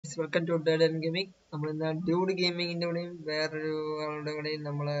Guys welcome to dead and gaming. നമ്മളിന്ന് dude ഗെയിമിങ്ങിന്റെ കൂടെയും വേറൊരു ആളുടെ കൂടെയും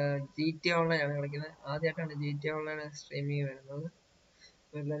നമ്മള് GTA ഓൺലൈൻ ആണ് കളിക്കുന്നത്. ആദ്യമായിട്ടാണ് GTA ഓൺലൈൻ സ്ട്രീമിങ് വരുന്നത്.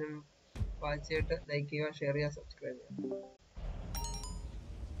 എല്ലാവരും വാച്ച് ചെയ്തിട്ട് ലൈക്ക് ചെയ്യുക, ഷെയർ ചെയ്യുക, സബ്സ്ക്രൈബ് ചെയ്യുക.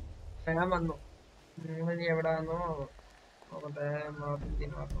 ഞാൻ വന്നു. നിങ്ങളിനി എവിടെ വന്നോ നോക്കട്ടെ.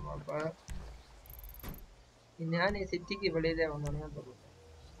 ഞാൻ ഈ സിറ്റിക്ക് വെളിയിലേ വന്നാണ് ഞാൻ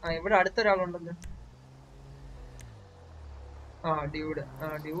തോന്നുന്നത്. ഇവിടെ അടുത്തൊരാളുണ്ടല്ലോ. ഡ്യൂഡ്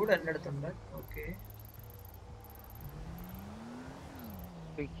എന്റെ അടുത്തുണ്ട്. ഓക്കെ,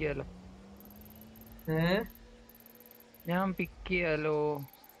 ഞാൻ പിക്ക് ചെയ്യാലോ?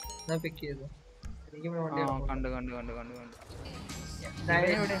 ഞാൻ പിക്ക് ചെയ്തു. എനിക്ക് കണ്ടു.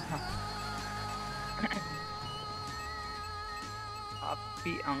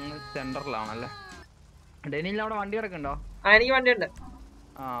 അപ്പി അങ്ങ് സെന്ററിലാണല്ലേ? ഡെനിയിൽ അവിടെ വണ്ടി കിടക്കുന്നുണ്ടോ? എനിക്ക് വണ്ടിയുണ്ട്.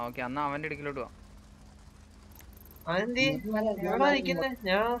 ഓക്കെ, എന്നാ അവന്റെ അടുക്കിലോട്ട് പോവാം.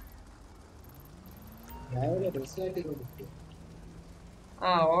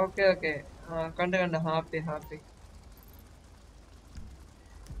 ഓക്കെ കണ്ട് ഹാപ്പി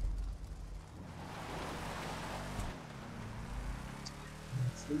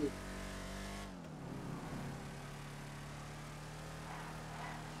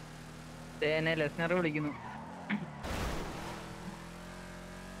ലെസ്നർ വിളിക്കുന്നു.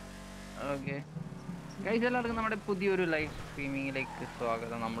 ഓക്കെ ഗൈസ്, എല്ലാവർക്കും നമ്മുടെ പുതിയൊരു ലൈവ് സ്ട്രീമിങ്ങിലേക്ക്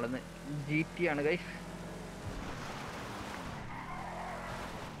സ്വാഗതം. നമ്മളിന്ന് GTA ആണ് ഗൈസ്.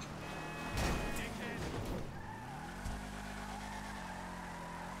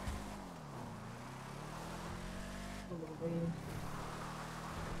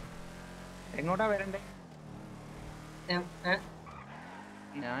 എങ്ങോട്ടാ വരണ്ടേ?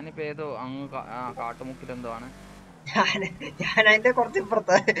 ഞാനിപ്പോ ഏതോ അങ്ങ് കാട്ടുമുക്കിലെന്തോ ആണ്. ഞാൻ അതിന്റെ കുറച്ച്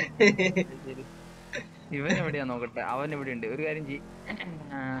ഇപ്പുറത്താ. ഇവൻ എവിടെയാ നോക്കട്ടെ. അവൻ എവിടെ ഉണ്ട്? ഒരു കാര്യം ചെയ്യ്,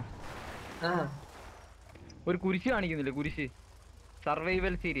 ഒരു കുരിശ് കാണിക്കുന്നില്ല? കുരിശ്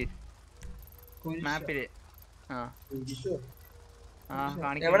സർവൈവൽ സീരീസ് മാപ്പില്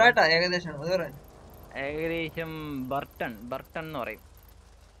ഏകദേശം ബർട്ടൺ എന്ന് പറയും.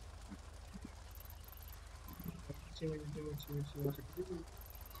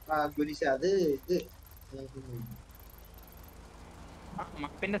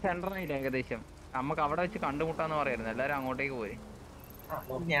 മപ്പിന്റെ സെന്ററിനില്ല ഏകദേശം. നമുക്ക് അവിടെ വെച്ച് കണ്ടുമുട്ടാന്ന് പറയായിരുന്നു. എല്ലാരും അങ്ങോട്ടേക്ക് പോയി.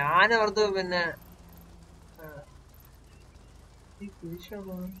 ഞാനോർത്തു പിന്നെ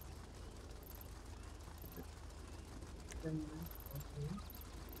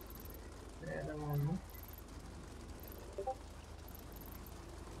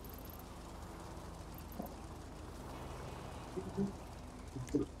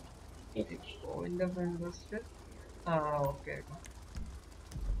point of interest. Okay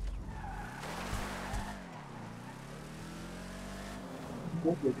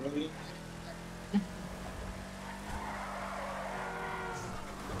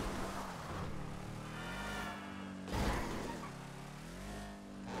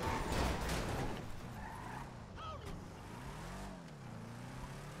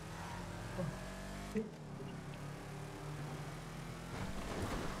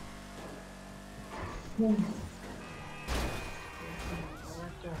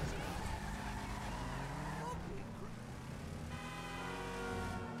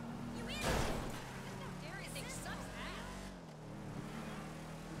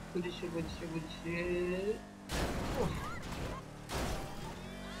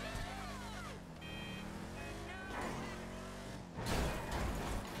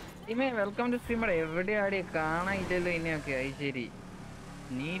welcome to streamer. എവിടെയാടി കാണാനില്ലല്ലോ ഇനിയൊക്കെ? അത് ശരി,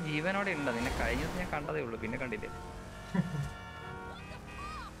 നീ ജീവനോടെ ഉണ്ടോ? നിന്നെ കഴിഞ്ഞ ദിവസം ഞാൻ കണ്ടതേ ഉള്ളൂ, പിന്നെ കണ്ടില്ലേ.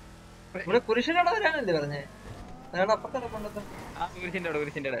 കുരിശിനോട് വരാനല്ലേ പറഞ്ഞേ?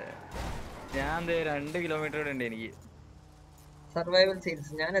 കുരിശിന്റെ ഞാൻ 2 കിലോമീറ്റർ ഉണ്ട് എനിക്ക്. സർവൈവൽ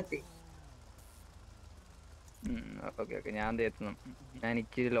സീരീസ് ഞാൻ എത്തി. ഓക്കെ ഞാൻ എത്തുന്നു. ഞാൻ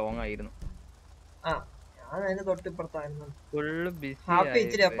ഇച്ചിരി ലോങ് ആയിരുന്നു. ഞാൻ അതിന് തൊട്ടിപ്പുറത്തായിരുന്നു. Full busy.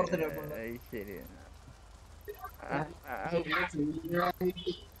 ഇച്ചിരി അപ്പുറത്തോട്ട്. ശരി,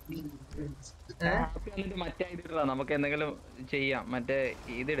 മറ്റേ ഇതിടാ, നമുക്ക് എന്തെങ്കിലും ചെയ്യാം. മറ്റേ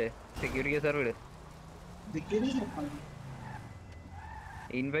ഇതിട്, സെക്യൂരിറ്റി സെർവ് ഇട്,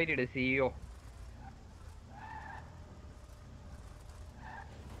 ഇൻവൈറ്റ് ഇട്, CEO.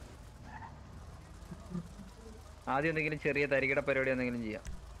 ആദ്യം എന്തെങ്കിലും ചെറിയ തരികിട പരിപാടി എന്തെങ്കിലും ചെയ്യാം.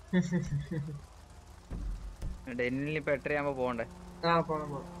 ഡെന്നിൽ ഇപ്പൊ 8:30 പോകണ്ടേ?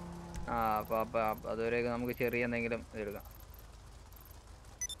 അപ്പൊ അതുവരെയൊക്കെ നമുക്ക് ചെറിയ എന്തെങ്കിലും എടുക്കാം.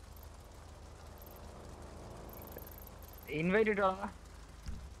 ഇൻവൈറ്റ് ഇട്ടോ?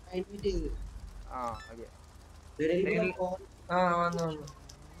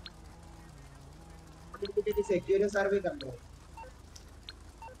 സെക്യൂർ സർവേ കണ്ടോ?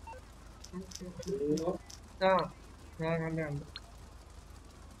 ആ ഞാൻ കണ്ടു.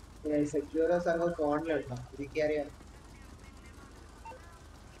 Secure server ഫോണിലുണ്ടോ? എനിക്ക് അറിയാം.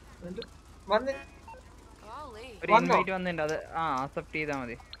 വന്ന് ഒരു വന്നോ? ഇൻവൈറ്റ് വന്നിട്ടുണ്ട്, അത് അക്സെപ്റ്റ് ചെയ്താൽ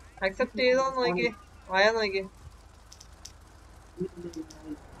മതി. അക്സെപ്റ്റ് ചെയ്തോ നോക്കി, ആയാ നോക്കി.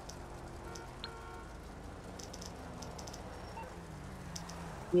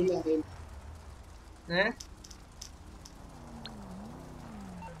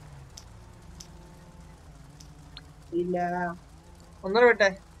 ഇല്ല. ഒന്നര വിട്ടെ.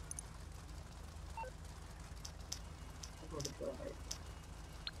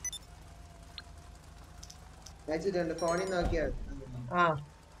 വെച്ചിട്ടുണ്ട്, ഫോണിൽ നോക്കിയാ ആ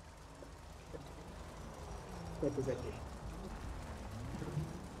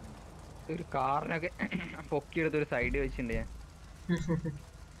ഒരു കാറിനൊക്കെ പൊക്കിയെടുത്ത് ഒരു സൈഡ് വെച്ചിട്ടുണ്ട് ഞാൻ.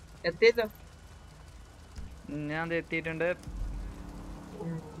 എത്തിയല്ലോ. ഞാൻ അത് എത്തിയിട്ടുണ്ട്.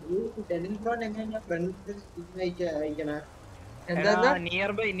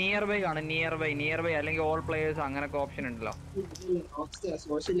 നിയർ ബൈ കാണും, നിയർ ബൈ അല്ലെങ്കിൽ ഓൾ പ്ലേയേഴ്സ് അങ്ങനൊക്കെ ഓപ്ഷൻ ഉണ്ടല്ലോ.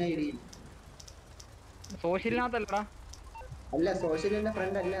 സോഷ്യലിനകത്തല്ലടാ. അല്ല, സോഷ്യലിന്റെ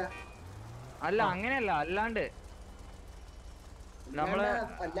ഫ്രണ്ട് അല്ല. അല്ല അങ്ങനെയല്ല, അല്ലാണ്ട് നമ്മള്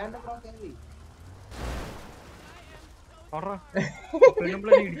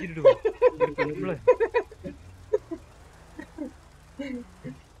പെണ്ണുമ്പിളെ ഇടിച്ചിട്ട് പെണ്ണുമ്പിളെ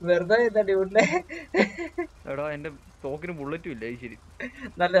വെറുതെ ഡ്യൂട്ടിലെ. എടാ എന്റെ തോക്കിന് ബുള്ളറ്റും ഇല്ല. ശരി,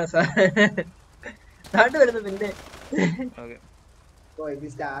 നല്ല രസാ. താണ്ട് വരുന്നു പിന്നെ.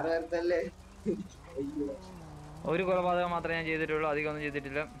 ഒരു കൊലപാതകം മാത്രമേ ഞാൻ ചെയ്തിട്ടുള്ളൂ, അധികം ഒന്നും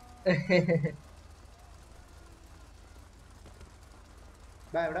ചെയ്തിട്ടില്ല.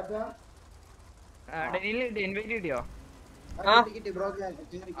 ഇൻവൈറ്റ് കിട്ടിയോ?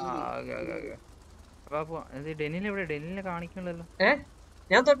 ഡെനിൽ എവിടെ? ഡെനിലിനെ കാണിക്കണല്ലോ.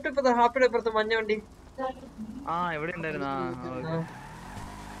 ഞാൻ തൊട്ടിപ്പോ ഹാപ്പിയുടെ ഇപ്പുറത്ത് മഞ്ഞ വണ്ടി. എവിടെ ഉണ്ടായിരുന്നു?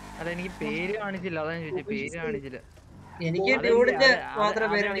 അല്ല എനിക്ക് പേര് കാണിച്ചില്ല, അതാ ഞാൻ ചോദിച്ചത്. പേര് കാണിച്ചില്ല. എനിക്ക് ഡ്യൂഡിന്റെ മാത്രം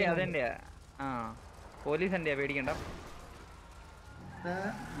പേര്. അതെന്റെ പോലീസ് എന്റെയാ, പേടിക്കണ്ട.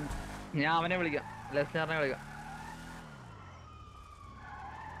 ഞാൻ അവനെ വിളിക്കാം, ലെസ്നറിനെ വിളിക്കാം.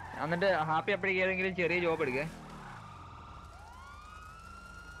 എന്നിട്ട് ഹാപ്പി അപ്പോഴേക്കും ഏതെങ്കിലും ചെറിയ ജോബ് എടുക്കേ.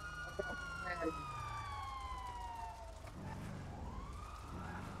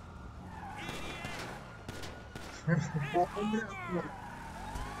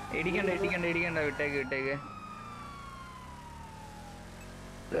 ഇടിക്കണ്ട, വിട്ടേക്ക്.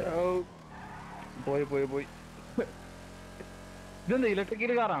 പോയി. ഇതെന്താ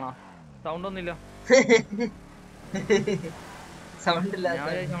ഇലക്ട്രിക്കൽ കാറാണോ? സൗണ്ട് ഒന്നുമില്ല.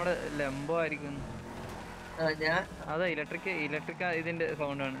 നമ്മുടെ ലംബോ ആയിരിക്കും. അതെ, ഇലക്ട്രിക് ഇതിന്റെ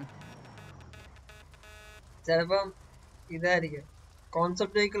സൗണ്ട് ആണ്. ചിലപ്പം ഇതായിരിക്കും,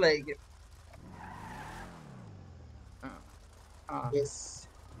 കോൺസെപ്റ്റ് വെഹിക്കിൾ ആയിരിക്കും.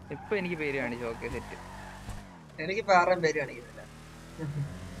 ഇപ്പൊ എനിക്ക് പേര് കാണിച്ചു. Okay, set. എനിക്കിപ്പോ ആറാം പേര് കാണിക്കുന്നില്ല.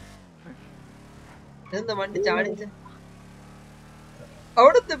 എന്താ വണ്ടി ചാടിച്ച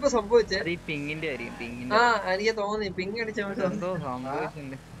അവിടുത്തെ ഇപ്പൊ സംഭവിച്ചേ? പിങ്ങിന്റെ ആയിരിക്കും. എനിക്ക് തോന്നി പിങ് അടിച്ച എന്തോ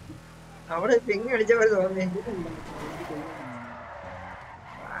സംഭവിച്ചിട്ടുണ്ട് അവിടെ. പിങ് അടിച്ച പോലെ തോന്നി.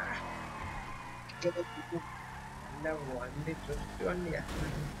 വണ്ടി ഡ്രിഫ്റ്റ് വണ്ടിയാ.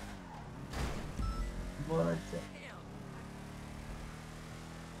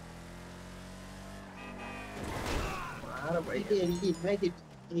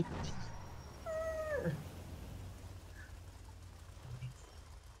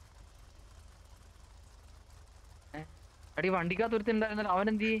 അടി വണ്ടിക്കകത്ത് ഒരുത്തുണ്ടായിരുന്നല്ലോ,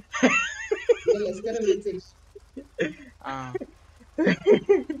 അവനെന്ത് ചെയ്യും?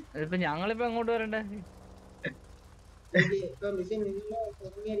 ഇതിപ്പോ ഞങ്ങളിപ്പോ എങ്ങോട്ട് വരണ്ടേ?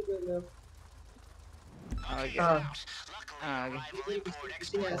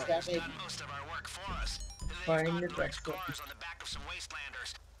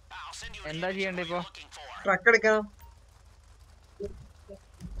 എന്താ ചെയ്യണ്ടേ ഇപ്പൊ? ട്രക്ക് എടുക്കണം.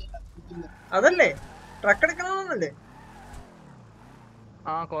 അതല്ലേ ട്രക്ക് എടുക്കണമെന്നല്ലേ?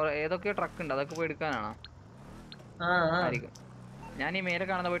 ഏതൊക്കെയോ ട്രക്ക് ഉണ്ട്, അതൊക്കെ പോയി എടുക്കാനാണോ? ആയിരിക്കും. ഞാൻ ഈ മേലെ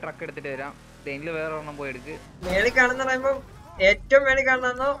കാണുന്ന പോയി ട്രക്ക് എടുത്തിട്ട് വരാം. ട്രെയിനിൽ വേറെ ഒരെണ്ണം പോയി എടുക്ക്. മേളിൽ കാണുന്ന പറയുമ്പോ ഏറ്റവും മേളിൽ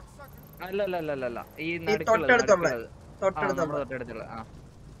കാണുന്നോ? അല്ല, ഈ തൊട്ടടുത്തുള്ള. തൊട്ടടുത്തുള്ള.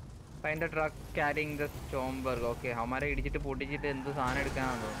 അതിന്റെ ട്രക്ക് ക്യാരിങ് ദ സ്റ്റോംബർഗ്. ഓക്കെ, അവന്മാരെ ഇടിച്ചിട്ട് പൊട്ടിച്ചിട്ട് എന്ത് സാധനം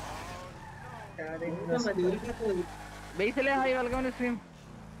എടുക്കാനാന്ന് തോന്നുന്നു. ബേസിലെ ഹായ്, വെൽക്കം ടു സ്ട്രീം.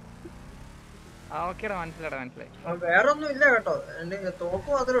 ഓക്കേടാ, മനസ്സിലായി. വേറൊന്നും ഇല്ല കേട്ടോ, തോക്ക്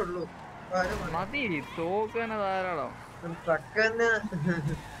മാത്രമേ ഉള്ളൂ. മതി, തോക്ക് തന്നെ ധാരാളം. ട്രക്ക് തന്നെ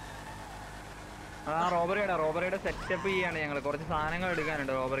ആ റോബറിയുടെ സെറ്റപ്പ് ചെയ്യാണ് ഞങ്ങൾ. കുറച്ച് സാധനങ്ങൾ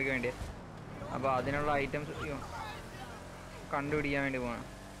എടുക്കാനുണ്ട് റോബറിക്ക് വേണ്ടി. അപ്പൊ അതിനുള്ള ഐറ്റംസ് കണ്ടുപിടിക്കാൻ വേണ്ടി പോവാണ്.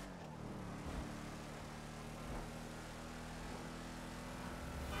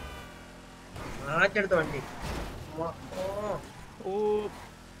 മാറ്റെടുത്ത വണ്ടി. ഓ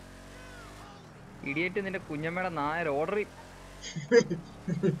ഇഡിയറ്റ് നിന്റെ കുഞ്ഞമ്മയുടെ നായർ ഓർഡർ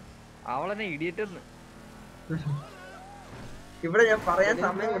അവളെന്നെ ഇഡിയറ്റ്. ഇവിടെ ഞാൻ പറയാൻ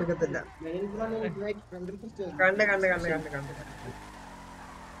സമയം കൊടുക്കത്തില്ല. കണ്ട്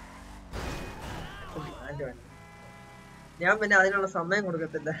ഞാൻ പിന്നെ അതിനുള്ള സമയം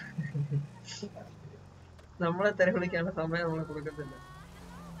കൊടുക്കത്തില്ല. നമ്മളെ തെര വിളിക്കാനുള്ള സമയം നമ്മളെ കൊടുക്കത്തില്ല.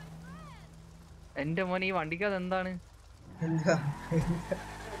 എന്റെ മോനെ ഈ വണ്ടിക്കത് എന്താണ്? എന്താ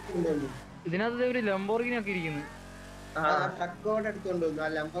ഇതിനകത്ത് ഒരു ലംബോർഗിനി ഒക്കെ ഇരിക്കുന്നു.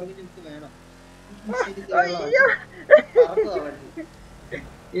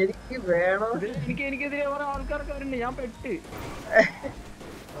 എനിക്ക് വേണോ? എനിക്കെതിരെ കുറെ ആൾക്കാർക്ക് വരുന്നുണ്ട്. ഞാൻ പെട്ട്.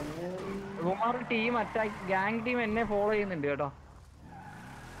 ടീം അറ്റാക്ക് ഗാങ് ടീം എന്നെ ഫോളോ ചെയ്യുന്നുണ്ട് കേട്ടോ.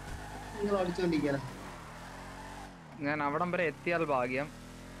 ഞാൻ അവിടം വരെ എത്തിയാൽ ഭാഗ്യം.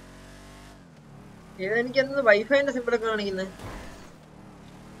 എനിക്കെന്ത് വൈഫൈന്റെ സിമ്പിളൊക്കെ കാണിക്കുന്നത്?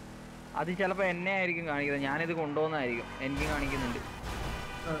 അത് ചിലപ്പോ എന്നെ ആയിരിക്കും കാണിക്കുന്നത്. ഞാനിത് കൊണ്ടുപോകുന്നതായിരിക്കും. എനിക്ക് കാണിക്കുന്നുണ്ട്.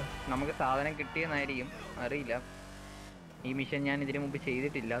 നമുക്ക് സാധനം കിട്ടിയെന്നായിരിക്കും, അറിയില്ല. ഈ മിഷൻ ഞാൻ ഇതിനു മുമ്പ്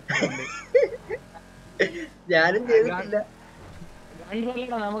ചെയ്തിട്ടില്ല. ഞാനും ചെയ്തിട്ടില്ല.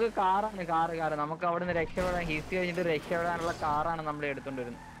 നമുക്ക് കാറാണ്. കാറ് നമുക്ക് അവിടെ നിന്ന് രക്ഷപ്പെടാൻ, ഹിസ്റ്ററി കഴിഞ്ഞിട്ട് രക്ഷപ്പെടാനുള്ള കാറാണ് നമ്മൾ എടുത്തോണ്ട്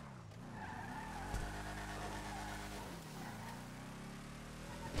വരുന്നത്.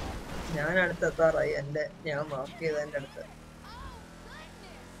 ഞാൻ അടുത്തെത്താറായി. ഞാൻ മാർക്ക് ചെയ്തതിന്റെ അടുത്ത്.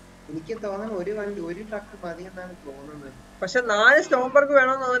 എനിക്ക് തോന്നുന്നു ഒരു ട്രക്ക് മതി എന്നാണ് തോന്നുന്നത്. പക്ഷെ 4 സ്റ്റോംബർക്ക്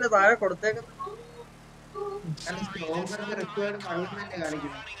വേണമെന്ന് അതിന്റെ താഴെ കൊടുത്തേക്കുന്നത്.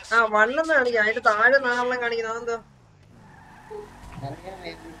 ആ 1 എന്ന് കാണിക്കാം. അതിന്റെ താഴെ 4 കാണിക്കുന്നത്. അതെന്തോ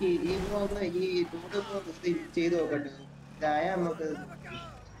ചെയ്ത് നോക്കട്ടെ. നമുക്ക്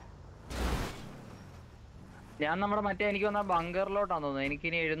ഞാൻ നമ്മുടെ മറ്റേ എനിക്ക് വന്ന ബങ്കറിലോട്ടാന്ന് തോന്നുന്നു.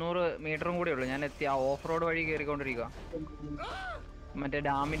 എനിക്കിനി 700 മീറ്ററും കൂടെ ഉള്ളു. ഞാൻ എത്തി. ആ ഓഫ് റോഡ് വഴി കയറിക്കൊണ്ടിരിക്കുക. മറ്റേ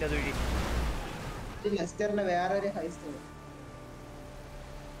ഡാമിന്റെ വഴി.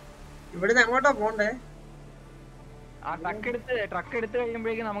 ഇവിടുന്ന് എങ്ങോട്ടാ പോണ്ടേ? ആ ട്രക്ക് എടുത്ത്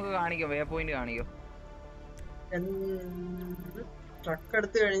കഴിയുമ്പോഴേക്കും നമുക്ക് കാണിക്കും, വേ പോയിന്റ് കാണിക്കും. ട്രക്ക്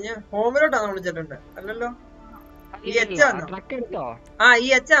എടുത്ത് കഴിഞ്ഞ് ഹോമിലോട്ടാണോ വിളിച്ചിട്ടുണ്ട്? അല്ലല്ലോ, ഈ എച്ച് ആണോ? ട്രക്ക് എടുത്തോ? ആ ഈ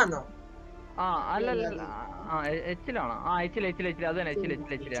എച്ച് ആണോ? ആ അല്ലല്ല, എച്ചിലാണോ? ആ എച്ചിൽ അത് തന്നെ.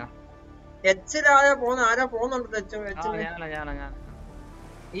 എച്ചിലാരാ പോകുന്ന? ആരാ പോകുന്നുണ്ട്? ഞാനാ.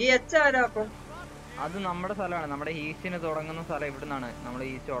 ഈ എച്ച് ആരാ? അപ്പം അത് നമ്മുടെ സ്ഥലമാണ്. നമ്മുടെ ഈസ്റ്റിന് തുടങ്ങുന്ന സ്ഥലം ഇവിടുന്നാണ്. നമ്മുടെ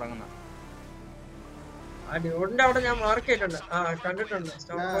ഈസ്റ്റ് തുടങ്ങുന്നത്. ആ ഡ്യൂഡിന്റെ അവിടെ ഞാൻ മാർക്ക് ചെയ്തിട്ടുണ്ട്. ആ കണ്ടിട്ടുണ്ട്.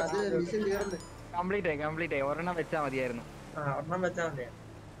 കംപ്ലീറ്റ് ആയി. ഒരെണ്ണം വെച്ചാ മതിയായിരുന്നു. ഒരെണ്ണം വെച്ചാ മതിയാ.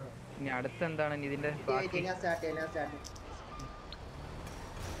 ഇനി അടുത്ത് എന്താണ് ഇതിന്റെ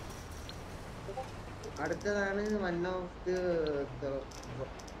അടുത്തതാണ് വൺ ഓഫ്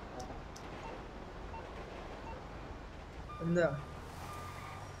എന്താ?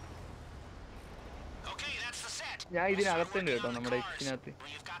 ഞാൻ ഇതിനകത്തുണ്ട് കേട്ടോ, നമ്മുടെ ഇതിനകത്ത്.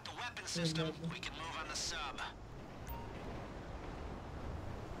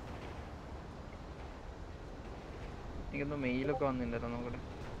 എനിക്കൊന്ന് മെയിലൊക്കെ വന്നിട്ടുണ്ടല്ലോ. നോക്കട്ടെ.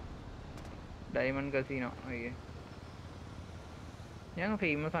 Diamond casino. അയ്യേ, ഞാൻ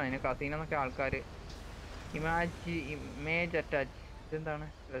ഫേമസ് ആണ്. കസീനോ എന്നൊക്കെ ആൾക്കാർ ഇമേജ് അറ്റാച്ച്. ഇതെന്താണ്?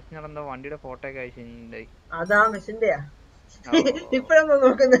 എന്താ വണ്ടിയുടെ ഫോട്ടോ ഒക്കെ അയച്ചിട്ടുണ്ടായി. അതാ മെഷീന്റെയാ ഇപ്പഴാണോ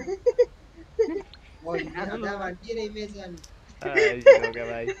നോക്കുന്നത്?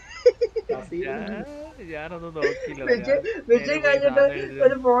 ഞാനൊന്നും നോക്കിയില്ല. മെഷീൻ കഴിഞ്ഞിട്ട്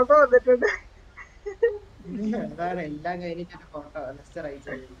ഒരു ഫോട്ടോ വന്നിട്ടുണ്ട്.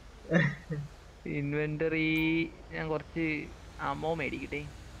 ഇൻവെന്ററി ഞാൻ കുറച്ച് അമ്മോ മേടിക്കട്ടെ.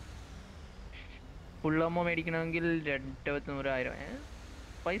 ഫുൾ അമ്മോ മേടിക്കണമെങ്കിൽ 2,100,000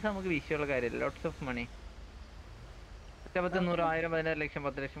 പൈസ നമുക്ക് വിഷയമുള്ള കാര്യമല്ല. Lots of money. 2,100,000 16 ലക്ഷം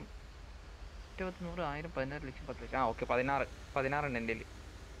 10 ലക്ഷം. 2,100,000 16 ലക്ഷം 10 ലക്ഷം. ആ ഓക്കെ, 16 ഉണ്ട് എൻ്റെ.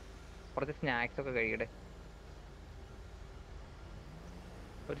 കുറച്ച് സ്നാക്സ് ഒക്കെ കഴിക്കട്ടെ.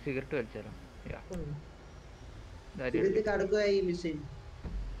 ഒരു സിഗരറ്റ് വലിച്ചാലോ?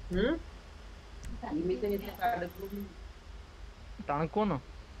 തണുക്കോന്നോ?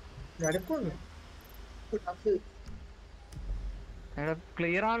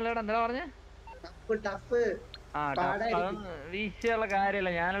 ക്ലിയർ ആണല്ലോ. എന്താ പറഞ്ഞേ? വിഷയമുള്ള കാര്യമല്ല.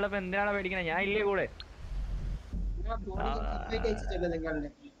 ഞാനുള്ളപ്പോ എന്തിനാണ് പേടിക്കണേ? ഞാൻ ഇല്ലേ കൂടെ?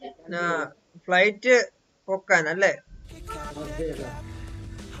 ഫ്ലൈറ്റ് പൊക്കാനല്ലേ?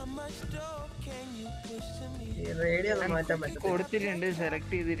 റേഡിയോ ഒന്നും മാറ്റാൻ പറ്റും. കൊടുത്തിട്ടുണ്ട്,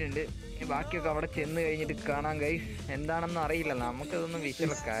 സെലക്ട് ചെയ്തിട്ടുണ്ട്. ബാക്കിയൊക്കെ അവിടെ ചെന്ന് കഴിഞ്ഞിട്ട് കാണാം ഗൈസ്. എന്താണെന്ന് അറിയില്ല, നമുക്കതൊന്നും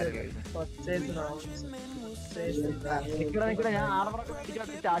വിഷയമുള്ള കാര്യമില്ല. ഞാൻ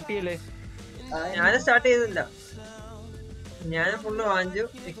സ്റ്റാർട്ട് ചെയ്യല്ലേ? ഞാൻ സ്റ്റാർട്ട് ചെയ്തില്ല, ഞാൻ ഫുള്ള് വാങ്ങിച്ചു,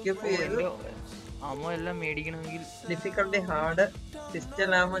 എക്യൂപ്പ് ചെയ്തു. അമ്മ എല്ലാം മേടിക്കണമെങ്കിൽ ഡിഫിക്കൽട്ടി ഹാർഡ്.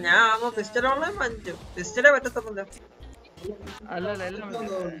 പിസ്റ്റൽ ആമോ, ഞാൻ ആമോ പിസ്റ്റൽ ഓൺലൈൻ വാങ്ങിച്ചു. പിസ്റ്റലേ പറ്റത്തുള്ളൂ.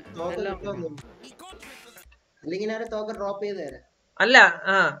 അല്ല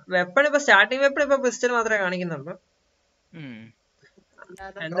വെപ്പൺ ഇപ്പൊ സ്റ്റാർട്ടിങ് വെപ്പൺ ഇപ്പൊ പിസ്റ്റൽ മാത്രമേ കാണിക്കുന്നുള്ളൂ.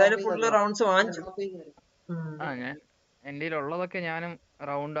 എന്തായാലും ഫുള്ള് റൗണ്ട്സ് വാങ്ങിച്ചു. ഞാൻ എന്റെ ഉള്ളതൊക്കെ ഞാനും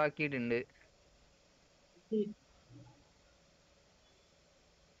റൗണ്ട് ആക്കിയിട്ടുണ്ട്.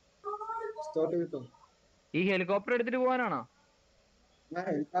 ഈ ഹെലികോപ്റ്റർ എടുത്തിട്ട് പോകാനാണോ?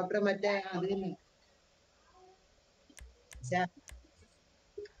 ഹെലികോപ്റ്റർ മറ്റേ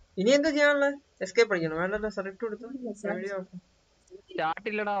ഇനി എന്താ ചെയ്യാനുള്ളത്? എസ്കേപ്പ് അടിക്കണം. വേണ്ടല്ലോ, സെലക്ട് കൊടുത്തു. സ്റ്റാർട്ട്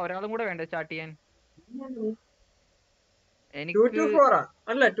ഇല്ലടാ, ഒരാളും കൂടെ വേണ്ടേ സ്റ്റാർട്ട് ചെയ്യാൻ? എനിക്ക് 2-4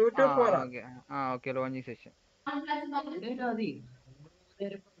 അല്ല 2-4 ലോഞ്ചിങ് സെഷൻ.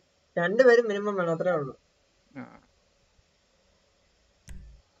 രണ്ടുപേരും മിനിമം വേണം, അത്രേ ഉള്ളൂ.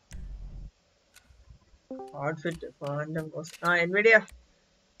 Outfit fandom cost. Nvidia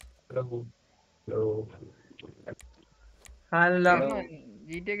hello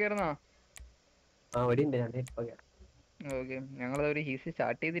GT കേറുന്നോ? Okay, ഞങ്ങളത് ഒരു ഹീസ്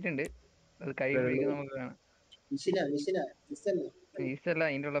സ്റ്റാർട്ട് ചെയ്തിട്ടുണ്ട്. അത് കഴിയുമ്പോഴേക്കും നമുക്ക് കാണാം. ഹീസല്ല,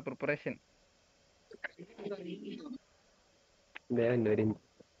 അതിന്റെ ഉള്ള പ്രിപ്പറേഷൻ.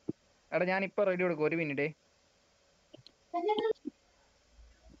 എടാ ഞാൻ ഇപ്പൊ റെഡി കൊടുക്കും, ഒരു മിനിറ്റ്.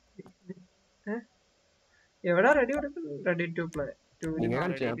 എവിടാ റെഡി കൊടുക്കുന്നത്? Ready to play.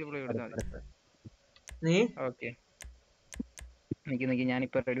 നീ ഓക്കെ നിക്ക്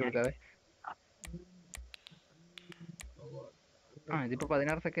ഞാനിപ്പോ റെഡി കൊടുക്കാതെ. ഇതിപ്പോ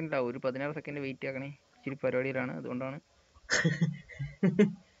 16 സെക്കൻഡിലാവും. ഒരു 16 സെക്കൻഡ് വെയിറ്റ് ആക്കണേ. ഇച്ചിരി പരിപാടിയിലാണ്, അതുകൊണ്ടാണ്.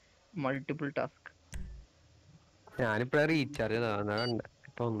 Multiple task. ഞാനിപ്പോ റീചാർജ്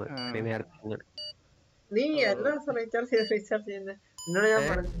നീ എല്ലാ റീചാർജ് ചെയ്യുന്നത്?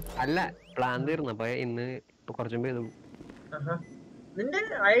 അല്ല, പ്ലാൻ തീർന്നു. അപ്പൊ ഇന്ന് കുറച്ചും ചെയ്തു. നിന്റെ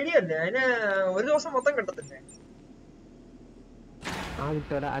ഐഡിയ അല്ലേ? അതിന് ഒരു ദിവസം മൊത്തം കിട്ടത്തില്ലേ?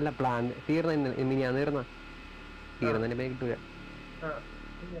 കിട്ടൂല. അല്ല, പ്ലാൻ തീർന്ന ഇന്ന് ഞാൻ തീർന്നതിന്റെ കിട്ടൂല.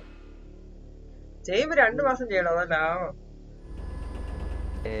 ചെയ്യുമ്പോ 2 മാസം ചെയ്യണം, അതല്ല ലാഭം.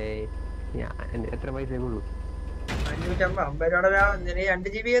 ഞാൻ എത്ര പൈസ ഉള്ളൂ? 550 രൂപയുടെ ലാഭം. 2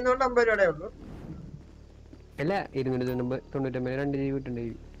 GB എന്നുകൊണ്ട് 50 രൂപയുടെ ഉള്ളൂ. അല്ല, 299 2 GB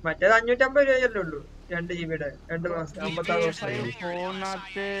കിട്ടുന്നുണ്ട്. മറ്റേത് 550 രൂപയല്ലേ ഉള്ളൂ 2 GB 2 മാസം. 56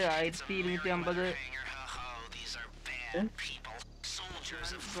 ഫോണിനകത്ത് 1250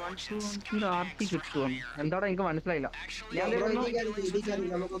 കിട്ടുമോ? എന്താടാ എനിക്ക് മനസ്സിലായില്ല.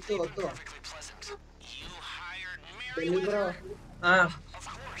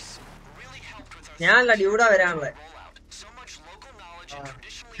 ഞാനല്ല ഡ്യൂഡാ വരാനുള്ളത്.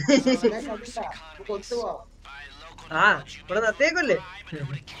 ഇവിടെ നിർത്തിയേക്കല്ലേ?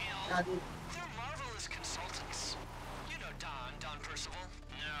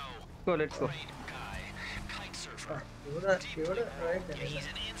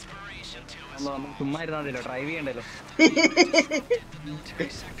 ചുമ്മാ ഇരുന്നാ ഡ്രൈവ് ചെയ്യണ്ടല്ലോ.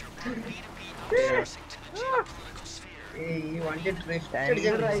 ഈ വണ്ടി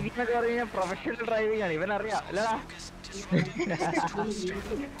പ്രൊഫഷണൽ ഡ്രൈവിംഗ് ആണ്, ഇവനറിയാം അല്ലടാ.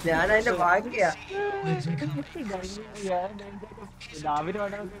 ഞാനതിന്റെ ഭാഗ്യ.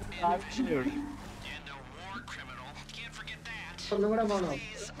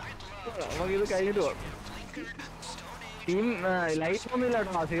 നമുക്കിത് കഴിഞ്ഞിട്ട് പോകാം. ടീം ലൈഫ് ഒന്നും ഇല്ല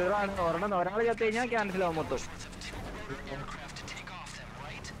കേട്ടോ, 0 ആണ്. ഒരാൾ ചത്ത് കഴിഞ്ഞാൽ ക്യാൻസൽ ആവും മൊത്തം.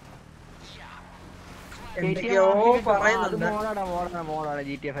 മോഡാണ്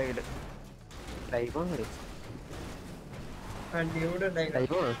GTA 5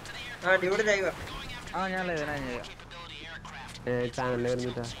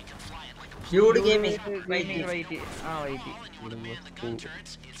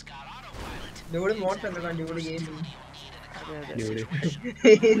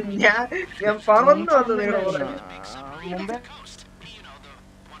 ഞാൻ പറന്നു വന്നു നിങ്ങളുടെ മുമ്പേ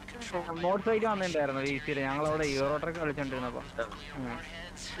മോഡ് സൈറ്റ് വന്നിട്ടുണ്ടായിരുന്നു VC-യിൽ. ഞങ്ങളവിടെ യൂറോ ട്രക്ക് കളിച്ചോണ്ടിരുന്നപ്പോ.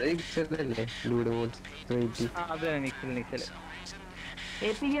 അതെ, നിക്സല്.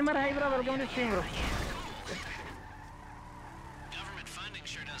 AP Gamer hi bro, welcome to stream bro.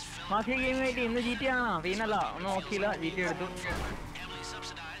 Mafia ഗെയിമായിട്ട് ഇന്ന് GTA ആണോ? വീണല്ല, ഒന്നും നോക്കിയില്ല. GTA എടുത്തു.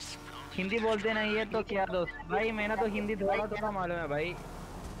 हिंदी बोलते नहीं है तो क्या दोस्त? भाई मैंने तो हिंदी थोड़ा थोड़ा मालूम है भाई,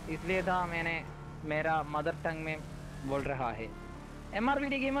 इसलिए था मैंने मेरा मदर टंग में बोल रहा है.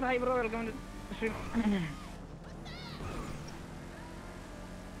 MRVD gamer, hi bro, welcome to stream.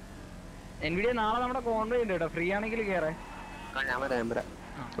 Nvidia നാളെ നമ്മുടെ കോൺവേ ഉണ്ട് കേട്ടോ, ഫ്രീ ആണെങ്കിൽ കേറേ. ഞാൻ വരാം 9:00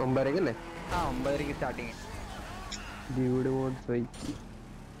 ആ 9:00 സ്റ്റാർട്ടിങ്. ഡ്യൂഡ് മോഡ്സ് വൈക്കി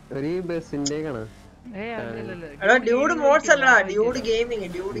ഒരു ബസിന്റെ കാണാ. എടാ ഡ്യൂഡ് മോഡ്സ് അല്ല, dude gaming.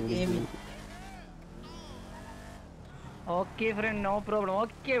 Okay friend, no problem.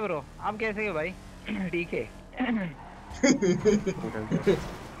 Okay bro, आप कैसे हो भाई? ठीक है.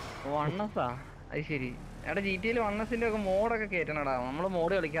 വണ്ണസാ അത് ശരി. എടാ GTA വണ്ണസിന്റെ ഒക്കെ മോഡൊക്കെ കേറ്റണടാ. നമ്മള്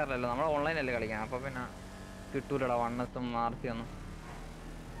മോഡ് കളിക്കാറില്ലല്ലോ, നമ്മള് ഓൺലൈൻ അല്ലേ കളിക്കാൻ. അപ്പൊ പിന്നെ കിട്ടൂലടാ വണ്ണസും മാർസി ഒന്നും.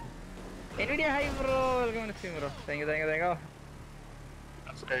 Nvidia hi bro, welcome to stream bro. Thank you.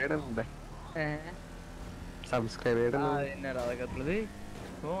 Subscribe ചെയ്യണം. എന്നടാ അതൊക്കെ ഉള്ളത്.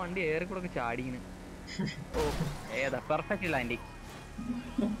 ഓ വണ്ടി ഏറെ കൂടെ ഒക്കെ ചാടിയാണ്. ഓ ഏതാ പെർഫെക്റ്റ് ലാൻഡിങ്.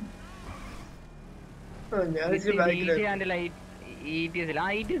 ETS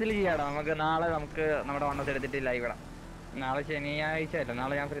ചെയ്യാടാ. നമുക്ക് നാളെ നമ്മുടെ വണ്ണസ് എടുത്തിട്ട് ലൈവ് ഇടാം. നാളെ ശനിയാഴ്ച അല്ല,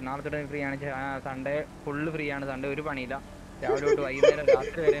 നാളെ ഞാൻ നാളെ തൊട്ട് ഫ്രീ ആണ്. സൺഡേ ഫുള്ള് ഫ്രീ ആണ്. സൺഡേ ഒരു പണിയില്ല. രാവിലെ തൊട്ട് വൈകുന്നേരം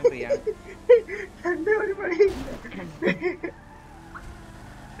രാത്രി വരെയും ഫ്രീ ആണ്.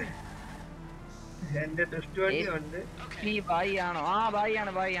 നീ ബായി ആണോ? ആ ബായി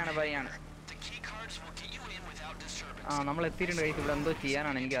ആണ്. ആ നമ്മൾ എത്തിയിട്ടുണ്ട് കഴിച്ചു. ഇവിടെ എന്തോ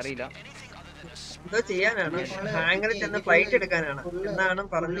ചെയ്യാനാണ്, എനിക്ക് അറിയില്ല. എന്തോ ചെയ്യാനാണ്, ഹാങ്ങറിൽ ചെന്ന് ഫ്ലൈറ്റ് എടുക്കാനാണ് എന്നാണ്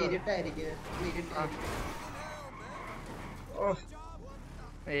പറഞ്ഞത്.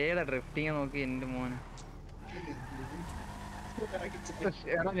 ഏതാ ഡ്രിഫ്റ്റിങ് നോക്കി എന്റെ മോനെ.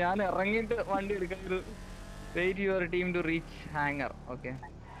 എടാ ഞാൻ ഇറങ്ങിയിട്ട് വണ്ടി എടുക്കാൻ. Wait your team to reach hanger. Okay,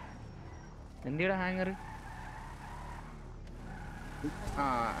 എന്തിയുടെ hanger? ആ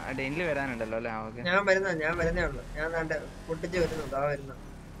ഡെയിലി വരാനുണ്ടല്ലോ അല്ലേ? ഓക്കെ, ഞാൻ വരുന്നേ ഉള്ളൂ. ഞാൻ പൊട്ടിച്ച് വരുന്നു.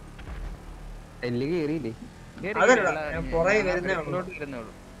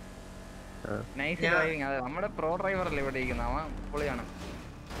 Nice driving. അതെ, നമ്മുടെ പ്രോ ഡ്രൈവർ അല്ലേ ഇവിടെ ഇരിക്കുന്നത്, അവൻ പൊളിയാണ്.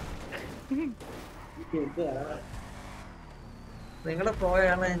 നിങ്ങളെ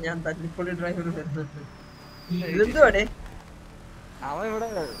പ്രോയാണ്, ഞാൻ തല്ലിപ്പൊളി ഡ്രൈവർ ഇതെന്തുവാടേ? അവൻ ഇവിടെ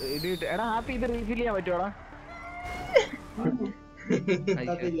ഇത് എടാ ഹാപ്പി ഇത് റീഫിൽ ചെയ്യാൻ പറ്റുവാടാ?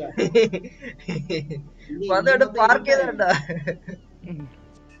 പാർക്ക് ചെയ്തോണ്ടാ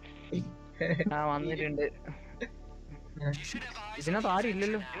ആ വന്നിട്ടുണ്ട്. ഇതിനകത്ത് ആരും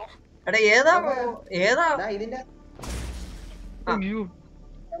ഇല്ലല്ലോ. എടാ ഏതാ ഇതിന്റെ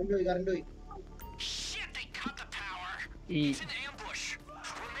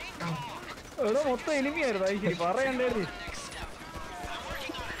മൊത്തം എനിമിയായിരുന്നു. അത് ശരി പറയണ്ടായിരുന്നു.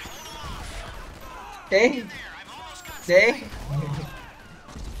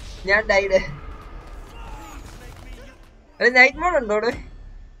 ഞാൻ ഡൈഡ്. നൈറ്റ് മോഡ് ഉണ്ടോ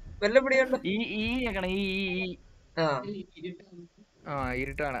വല്ലപിടിയുണ്ടോ? ആ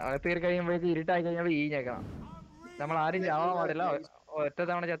ഇരുട്ടാണ്. അകത്ത് കയറി കഴിയുമ്പോഴേക്ക് ഇരുട്ടായി കഴിഞ്ഞാൽ ഈ ഞെക്കണം. നമ്മൾ ആരും ചാവാൻ പാടില്ല. ഒറ്റ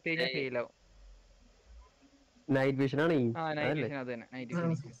തവണ ചത്ത് കഴിഞ്ഞാൽ ഫെയിലാവും. നൈറ്റ് വിഷൻ ആണ്. ആ നൈറ്റ് വിഷൻ, അത് തന്നെ നൈറ്റ്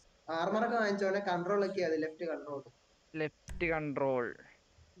വിഷൻ. ആർമറൊക്കെ വാങ്ങിച്ചോനെ കൺട്രോൾ ഒക്കെ അത് ലെഫ്റ്റ് കൺട്രോൾ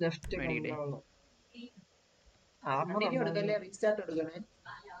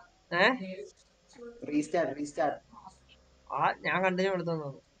റീസ്റ്റാർട്ട്. ഞാൻ കണ്ടിന്യൂ എടുത്തു.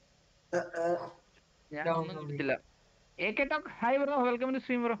 ഞാൻ ഒന്നും കൊടുത്തില്ല.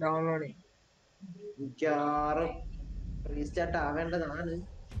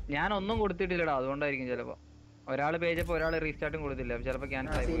 ഞാൻ ഒന്നും കൊടുത്തിട്ടില്ലടാ, അതുകൊണ്ടായിരിക്കും ചിലപ്പോ. ഒരാള് പേജപ്പോ ഒരാള് റീസ്റ്റാർട്ടും കൊടുത്തില്ല, ചിലപ്പോ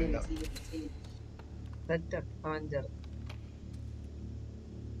ക്യാൻസൽ ആയി പോയിട്ടുണ്ടാവും.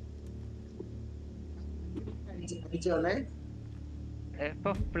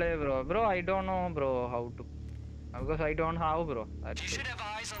 FF play bro, I don't know bro how to, because I don't have bro. You should have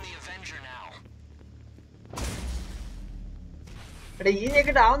eyes on the Avenger now. എടാ ഈ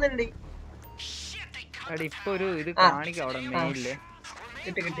നെക്കിട്ട് ആവുന്നുണ്ട്. എടാ ഇപ്പൊ ഒരു ഇത് കാണിക്കാം അവിടെ മെയിലില്.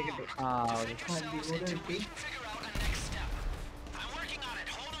 കിട്ടി. ആ കിട്ടി.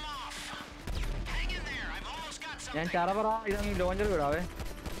 ഞാൻ ചറപറ ഇതൊന്ന് ലോഞ്ചർ വിടാവേ.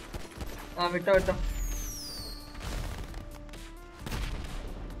 വിട്ടോ.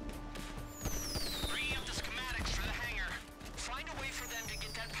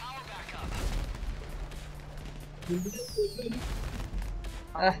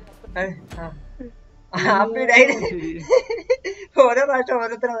 ഓരോ പ്രാവശ്യം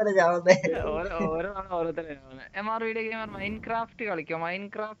ഓരോരുത്തരെ ചാവുന്നേ. Minecraft കളിക്കോ?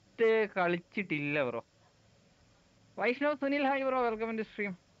 Minecraft കളിച്ചിട്ടില്ല bro. Vaishnav Sunil hi bro, welcome to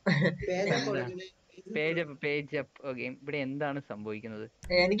stream. Page up game. ഇവിടെ എന്താണ് സംഭവിക്കുന്നത്?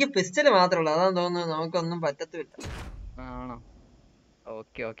 എനിക്ക് പിസ്റ്റല് മാത്രമേ ഉള്ളൂ, അതാ തോന്നുന്നു. നമുക്കൊന്നും പറ്റത്തില്ല. ആണോ?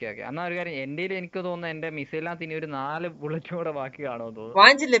 Okay okay okay. എന്നാ ഒരു കാര്യം, എന്റെ എനിക്ക് തോന്നുന്നു എന്റെ മിസൈലിനകത്ത് ഇനി ഒരു 4 ബുള്ളറ്റ് കൂടെ ബാക്കി കാണുമെന്ന് തോന്നുന്നു.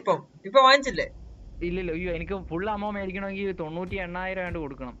 വാങ്ങിച്ചില്ലേ ഇപ്പൊ വാങ്ങിച്ചില്ലേ? ഇല്ലല്ലോ. അയ്യോ, എനിക്ക് ഫുൾ അമോ മേടിക്കണമെങ്കിൽ 98,000 ആണ്ട്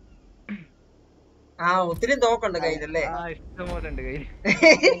കൊടുക്കണം. ഒത്തിരി തോക്കുണ്ട് കയ്യിലല്ലേ? ഇഷ്ടംപോലെ ഉണ്ട് കയ്യിൽ.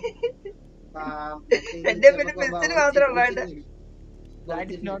 എന്റെ പിന്നെ പെൻസിൽ മാത്രമേ ഉള്ളായിട്ട്.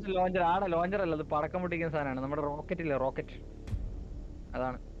 ലോഞ്ചർ ആടെ ലോഞ്ചർ അല്ല, അത് പടക്കം പൊട്ടിക്കുന്ന സാധനമാണ്. നമ്മുടെ റോക്കറ്റ് ഇല്ലേ, റോക്കറ്റ്,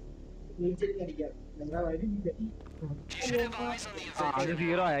 അതാണ്. അത്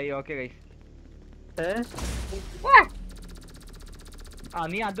 0 ആയി. Okay guys.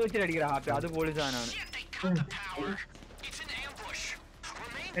 നീ അത് വെച്ചിട്ട് അടിക്കടാ ഹാപ്പി, അത് പൊളി സാധനമാണ്.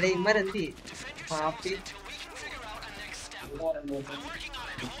 ഇമ്മരെന്തി ഹാപ്പി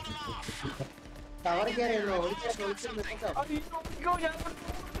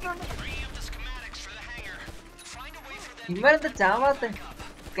ഇമ്മരെന്താ ചാവാത്ത?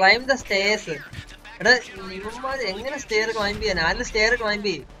 Climb the stairs. എടാ ഇവന്മാര് എങ്ങനെ സ്റ്റെയർ ക്ലൈംബ് ചെയ്യാൻ? ആരും സ്റ്റെയർ ക്ലൈംബ്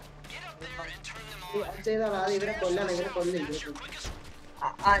ചെയ്യും.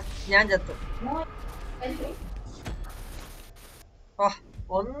 ഞാൻ ചത്തു.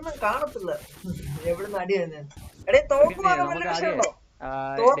 ഒന്നും കാണത്തില്ല. എവിടുന്ന് അടി തന്നെ. എടേ തോക്ക്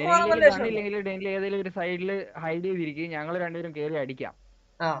ഏതെങ്കിലും ഒരു സൈഡില് ഹൈഡ് ചെയ്തിരിക്കും, ഞങ്ങൾ രണ്ടുപേരും കേറി അടിക്കാം.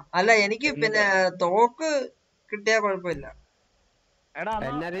 അല്ല എനിക്ക് പിന്നെ തോക്ക് കിട്ടിയാ കുഴപ്പമില്ല.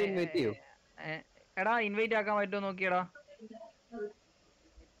 എടാ ഇൻവൈറ്റ് ആക്കാൻ പറ്റുമോ നോക്കിയടാ.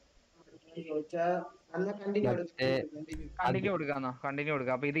 കണ്ടിന്യൂ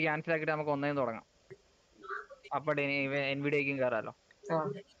കൊടുക്കാം. അപ്പൊ ഇത് ക്യാൻസൽ ആക്കിട്ട് നമുക്ക് ഒന്നേന്ന് തുടങ്ങാം. അപ്പൊ എൻവിഡിയേക്കും കയറാലോ.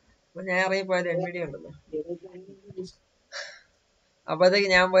 ഞാൻ ഇറങ്ങിപ്പോയത് എൻവിഡിയ ഉണ്ടല്ലോ. അപ്പത്തേക്ക്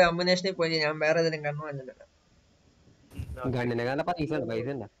ഞാൻ പോയി അമ്മുനേഷനിൽ പോയി. ഞാൻ വേറെ ഏതെങ്കിലും കണ്ണു വന്നിട്ടില്ല.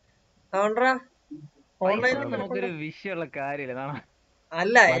 നമുക്കൊരു വിഷയമുള്ള കാര്യമില്ല.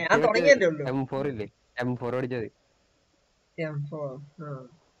 അല്ല ഞാൻ തുടങ്ങിയല്ലേ ഉള്ളൂ. M4 ഇല്ലേ, M4 അടിച്ചത്. M4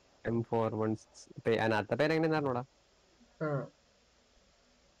 അതിനകത്തെ പേരെങ്ങനെ പറഞ്ഞോടാ.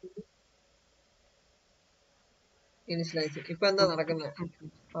 ഇപ്പൊ എന്താ നടക്കുന്നത്?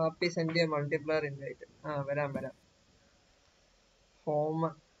 Happy send multiplier invite. വരാം. Home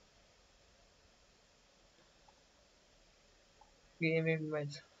game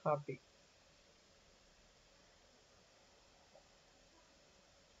invite happy.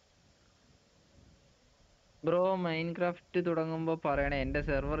 Bro Minecraft തുടങ്ങുമ്പോ പറയണേ, എന്റെ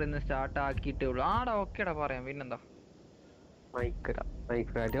സെർവർ ഇന്ന് സ്റ്റാർട്ട് ആക്കിയിട്ടേ ഉള്ളൂ. ആടാ ഓക്കേടാ, പറയാം. പിന്നെന്താ,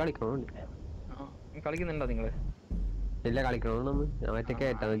 മൈൻക്രാഫ്റ്റ് കളിക്കണോണ്ട്. കളിക്കുന്നുണ്ടോ നിങ്ങള്? ഇല്ല, കളിക്കണോന്ന്.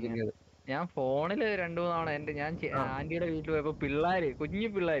 ഞാൻ ഫോണില് 2-3 തവണ ഞാൻ ആന്റിയുടെ വീട്ടിൽ പോയപ്പോ കുഞ്ഞു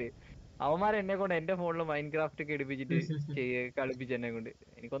പിള്ളേര് അവന്മാരെ എന്നെ കൊണ്ട് എന്റെ ഫോണിൽ മൈൻക്രാഫ്റ്റ് ഒക്കെ എടുപ്പിച്ചിട്ട് കളിപ്പിച്ച് എന്നെ കൊണ്ട്.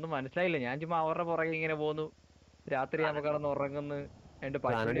 എനിക്കൊന്നും മനസ്സിലായില്ല. ഞാൻ ചുമ്മാ അവരുടെ പുറകെ ഇങ്ങനെ പോന്നു. രാത്രി ആകുമ്പോ കിടന്ന് ഉറങ്ങുന്നു, എന്റെ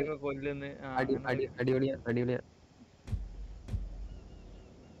പശുവിനെയൊക്കെ കൊല്ലുന്നു.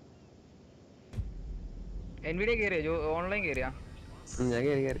 എൻവിഡിയ കേറിയോ? ഓൺലൈൻ കേറിയാ?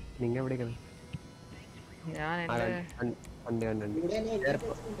 ഞാൻ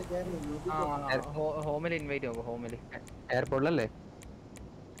ഹോമിൽ ഇൻവൈറ്റ് നോക്കും. ഹോമില് എയർപോർട്ടിലല്ലേ?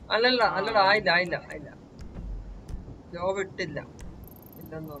 അല്ലടാ, ആയില്ല. ജോബ് ഇട്ടില്ല.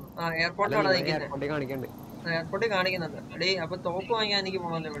 എയർപോർട്ടിലാണ് എയർപോർട്ടിൽ കാണിക്കുന്നുണ്ട്. എടീ അപ്പൊ തോക്ക് വാങ്ങിയാൽ എനിക്ക്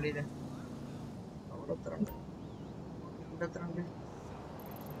പോകണല്ലോ വെളിയില്. അവിടെ എത്ര ഉണ്ട്?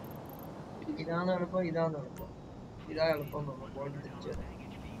 ഇതാണ് എളുപ്പം. ഇതാ എളുപ്പം. പോയിട്ട് തിരിച്ചു വരാം.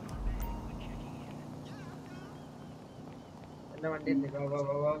 എന്റെ വണ്ടി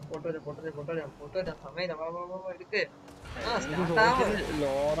ഫോട്ടോ വരാം. സമയം എടുക്ക്.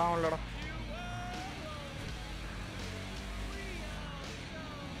 ലോഡാണല്ലോടാ.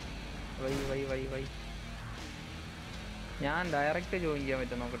 വൈ ഞാൻ ഡയറക്റ്റ് ജോയിൻ ചെയ്യാൻ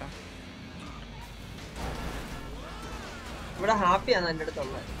പറ്റും നോക്കട്ടെ. ഇവിടെ ഹാപ്പിയാണ് എന്റെ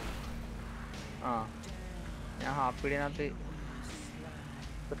അടുത്തുള്ളത്. ഞാൻ ഹാപ്പിയുടെനകത്ത്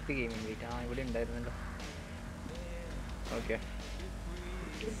ഗെയിമിംഗ് വെയിറ്റ് ഇവിടെ ഉണ്ടായിരുന്നല്ലോ. Okay,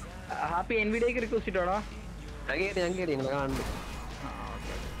 happy എൻവിഡിയേക്ക് request ഇട്ടോടാ.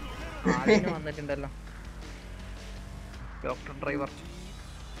 വന്നിട്ടുണ്ടല്ലോ ഡോക്ടർ ഡ്രൈവർ.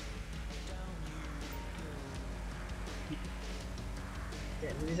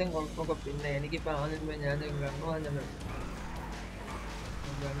 കുഴപ്പമൊക്കെ. പിന്നെ എനിക്കിപ്പോ ആദ്യം ഞാൻ ഗണ്ണു വാങ്ങുന്നുണ്ട്.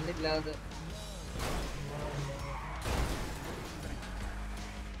 ഗണ്ണില്ലാതെ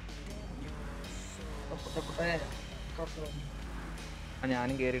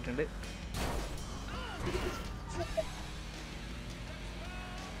ഞാനും കേറിയിട്ടുണ്ട്.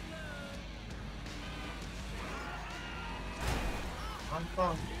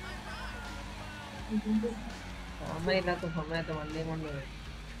 സമയമില്ലാത്ത സമയത്ത് വണ്ടിയും കൊണ്ട്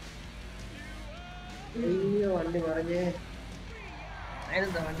വണ്ടി പറഞ്ഞേ.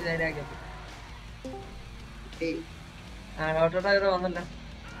 അതിനെന്താ വണ്ടി നേരെയാക്കി. ഏയ്, ഓട്ടോ ഡ്രൈവർ വന്നില്ല.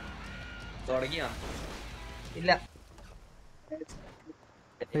 തുടങ്ങിയാ ഇല്ല.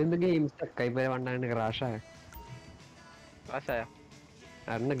 എന്ത് ഗെയിം സ്റ്റക്കായി പോയ വണ്ടാണ്ട് ക്രാഷായ ക്ലാസ്സായോ?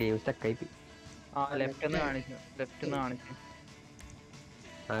 അന്ന് ഗെയിം സ്റ്റക്കായി ആ ലെഫ്റ്റ് കാണിച്ചു.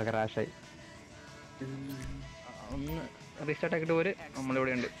 ആ ക്രാഷായി. ഒന്ന് റീസ്റ്റാർട്ട് ആക്കിയിട്ട് പോര്,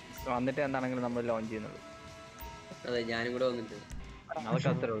 നമ്മളിവിടെ ഉണ്ട്. വന്നിട്ട് എന്താണെങ്കിലും നമ്മൾ ലോഞ്ച് ചെയ്യുന്നത്. അതെ ഞാനും കൂടെ വന്നിട്ട് അതൊക്കെ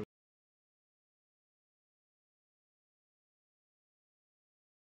അത്രേ ഉള്ളൂ.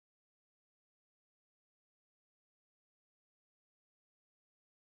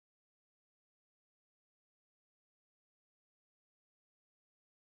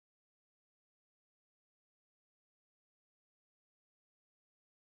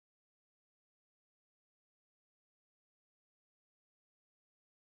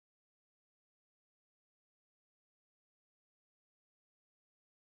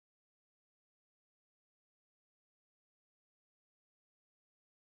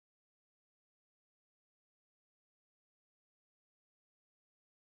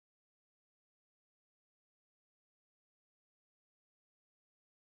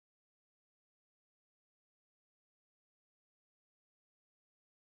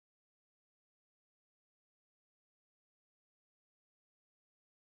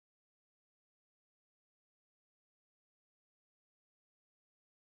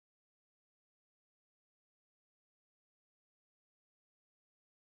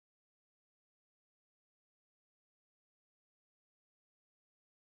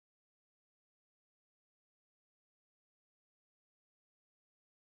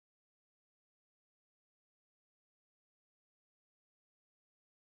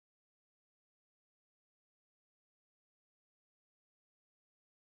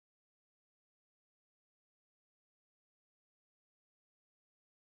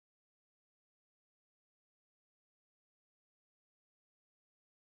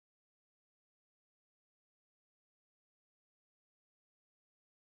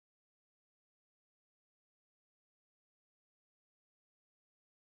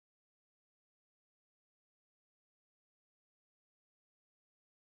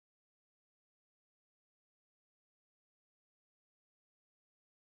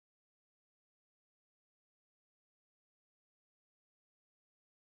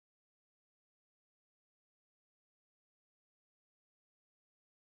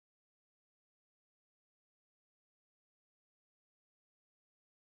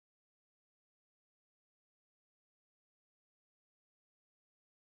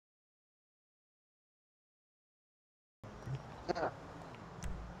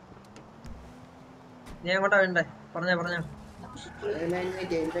 നീ എങ്ങോട്ടാ വേണ്ടേ? പറഞ്ഞോ.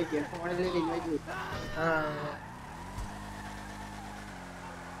 ഫോണിൽ ഇൻവൈറ്റ് ചെയ്തു. ആ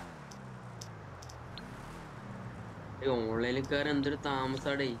ഓൺലൈനിൽ കയറാൻ എന്തൊരു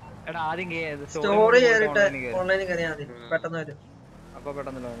താമസാടേ. എടാ ആദ്യം സ്റ്റോറി കയറിട്ട് ഓൺലൈനിൽ കയറിയാൽ മതി, പെട്ടെന്ന് വരും. അപ്പൊ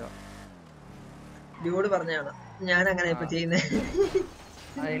പെട്ടെന്ന് ഡ്യൂഡ് പറഞ്ഞാണ്, ഞാൻ അങ്ങനെ ഇപ്പൊ ചെയ്യുന്നേ.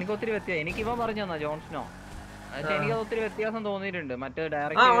 എനിക്ക് ഒത്തിരി വ്യത്യാസം. എനിക്ക് ഇവൻ പറഞ്ഞു തന്നാ ജോൺസിനോ. പക്ഷെ എനിക്ക് ഒത്തിരി വ്യത്യാസം തോന്നിയിട്ടുണ്ട്. മറ്റേ ഉണ്ട്.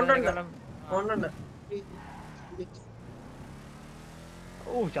 ഡയറക്റ്റ്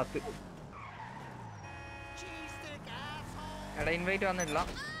ഓ ചത്ത്. എടാ ഇൻവൈറ്റ് വന്നിട്ടില്ല.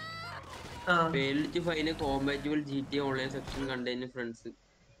 പേലിച്ച് fine compatible GTA online section കണ്ടതിന് friends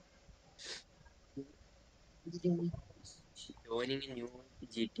joining new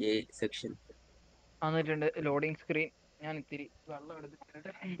GTA section വന്നിട്ടുണ്ട്. Loading screen. ഞാൻ ഇത്തിരി വെള്ളം എടുത്തിട്ട്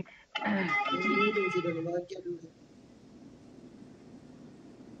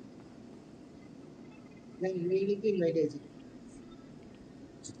ഇൻവൈറ്റ് അയച്ചു.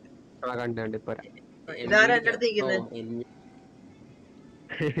 കണ്ട് പോരാ ഇതാരാ എന്റെ അടുത്ത് നിൽക്കുന്നേ?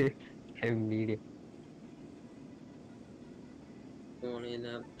 മീഡിയ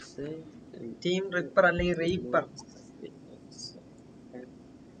ടീം റിപ്പർ അല്ലെങ്കിൽ റീപ്പർ.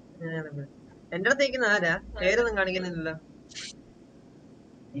 എന്റെ അടുത്ത് നിൽക്കുന്ന ആരാ? പേരൊന്നും കാണിക്കുന്നില്ലല്ലോ.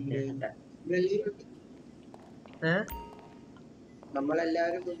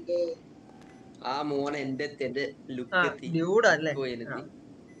 നമ്മളെല്ലാരും കൊണ്ട് ആ മോനെ എന്റെ ലുക്ക് എത്തി. ഡ്യൂഡല്ലേ?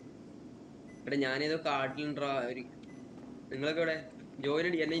 എടാ ഞാനേതോ കാട്ടിലുണ്ടാ. നിങ്ങളൊക്കെ ഇവിടെ ജോയിൻ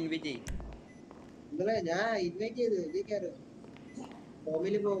അടി, എന്നെ ഇൻവൈറ്റ് ചെയ്യും. ഞാൻ ഇൻവൈറ്റ് ചെയ്തു.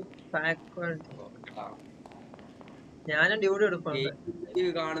 ഫോമില് പോകും. ഞാനും ഡ്യൂഡ്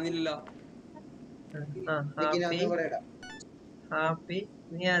എടുക്കുന്നുണ്ട്. കാണുന്നില്ലല്ലോ. ഹാപ്പി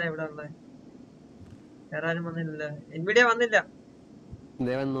നീ ആരാ ഇവിടെ ഉള്ളത്? വേറെ ആരും വന്നില്ലല്ലോ. എൻവിഡിയ വന്നില്ല.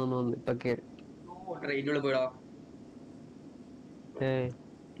 ട്രെയിനുള്ളിൽ പോയിടാ.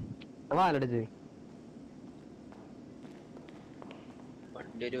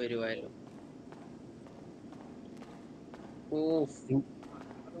 നല്ലൊരു വരുവായല്ലോ. ഓ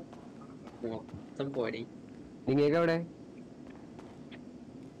മൊത്തം പോടി. നിങ്ങൾക്ക് എവിടെ?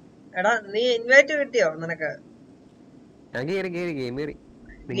 എടാ നീ ഇൻവൈറ്റ് കിട്ടിയോ നിനക്ക്? ഞാൻ കേറി ഗെയിം കയറി.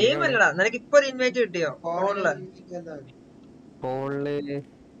 ഗെയിം അല്ലടാ, നിനക്ക് ഇപ്പൊ ഒരു ഇൻവൈറ്റ് കിട്ടിയോ ഫോണില്?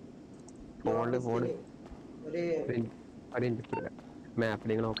 ഫോണില് മാപ്പ്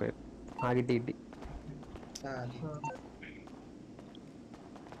നിങ്ങൾ നോക്ക. ആ കിട്ടി.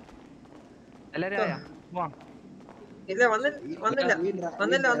 എല്ലാരും ആയാ? പോവാം. ഇല്ല വന്നില്ല.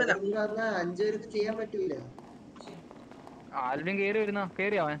 5 പേർക്ക് ചെയ്യാൻ പറ്റൂല. ആരും കേറി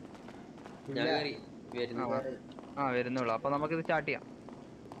അവൻ. ഞാൻ കേറി വരുന്നു. വരുന്നുള്ളു. അപ്പൊ നമുക്കിത് സ്റ്റാർട്ട് ചെയ്യാം.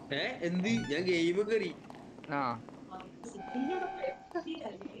 എന്ത് ഞാൻ ഗെയിം കയറി.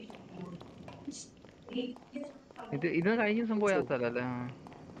 ഇത് കഴിഞ്ഞ ദിവസം പോയ സ്ഥലല്ലേ?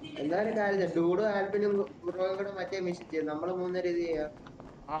 എന്തായാലും കാര്യം ഡൂഡും ആൽബിനും ബ്രോയും കൂടെ മറ്റേ മിഷൻ ചെയ്യും. നമ്മള് 3 പേര് ഇത് ചെയ്യാം.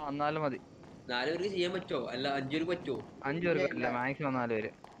 എന്നാലും മതി. 4 പേർക്ക് ചെയ്യാൻ പറ്റുമോ? അല്ല 5 പേർക്ക് പറ്റുമോ? 5 പേർക്ക് പറ്റില്ല, മാക്സിമം 4 പേര്.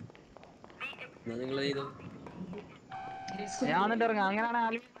 നിങ്ങൾ ചെയ്തോ. ഞാൻ എന്നിട്ട് ഇറങ്ങാം.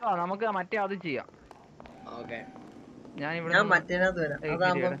 അങ്ങനെയാണെങ്കിൽ നമുക്ക് മറ്റേ അത് ചെയ്യാം. ഞാൻ മറ്റേനകത്ത് വരാം.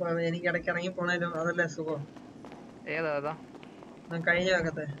 അതാകുമ്പോ എനിക്ക് ഇടയ്ക്ക് ഇറങ്ങി പോണേലും അതല്ലേ സുഖം. ഏതാ കഴിഞ്ഞ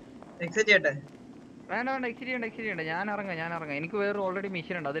വെക്കത്തെ എക്സിറ്റ് ചെയ്യട്ടെ? വേണ്ട എക്സിറ്റ് ചെയ്യണ്ട. ഞാൻ ഇറങ്ങാം. എനിക്ക് വേറെ ഓൾറെഡി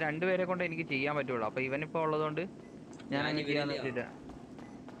മിഷൻ ഉണ്ട്. അത് 2 പേരെ കൊണ്ട് എനിക്ക് ചെയ്യാൻ പറ്റുള്ളൂ. അപ്പൊ ഇവനിപ്പോ ഉള്ളതുകൊണ്ട് ഞാൻ അങ്ങനെ ചെയ്യാന്ന് വെച്ചിട്ട്.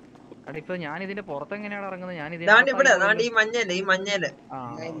 ഇപ്പൊ ഞാൻ ഇതിന്റെ പുറത്ത് എങ്ങനെയാണ് ഇറങ്ങുന്നത്? ഞാൻ ഈ മഞ്ഞല്ലേ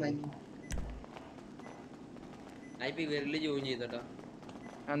ജോയിൻ ചെയ്തോട്ടോ.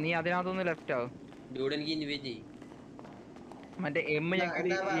 നീ അതിനകത്തൊന്ന് ലെഫ്റ്റ് ആവും. എനിക്ക് ഇൻവൈറ്റ് ചെയ്യും. മറ്റേ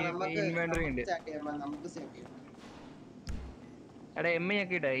ഇൻവെന്ററി ഉണ്ട്. എടാ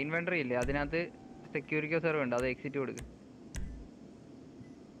ഞെക്കിട്ടെ ഇൻവെന്ററി ഇല്ലേ, അതിനകത്ത് സെക്യൂരിറ്റി സെർവ് ഉണ്ട്. അത് എക്സിറ്റ് കൊടുക്ക്.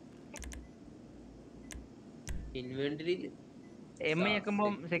 Inventory ഞെക്കുമ്പോ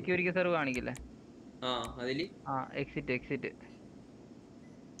security serve കാണിക്കില്ലേ? അതില് എക്സിറ്റ്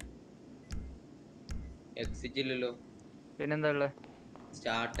ഇല്ലല്ലോ. പിന്നെന്താ ഉള്ളത്?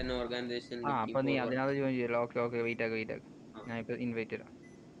 Start and organisation. അപ്പൊ നീ അതിനകത്ത് ജോയിൻ ചെയ്യല്ലോ. ഓക്കെ വെയിറ്റ് ആക്ക്. ഞാൻ ഇപ്പൊ ഇൻവൈറ്റ് തരാം.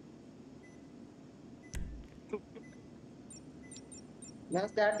 ഞാൻ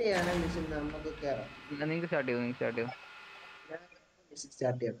സ്റ്റാർട്ട് ചെയ്യാനാ മിഷൻ. നമുക്ക് കേറാം. നിങ്ങൾക്ക് സ്റ്റാർട്ട് ചെയ്തു.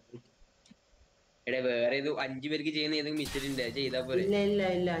 സ്റ്റാർട്ട് ചെയ്യാം. വേറെ 5 പേർക്ക് ചെയ്യുന്ന ഏതെങ്കിലും മിഷൻ ഉണ്ട്, ചെയ്താ പോലെ.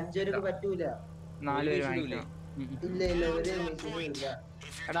 ഇല്ല 5 പേർക്ക് പറ്റൂല. 4 പേര് വാങ്ങിക്കണം. ഇല്ല ഒരു മിഷനും ഇല്ല.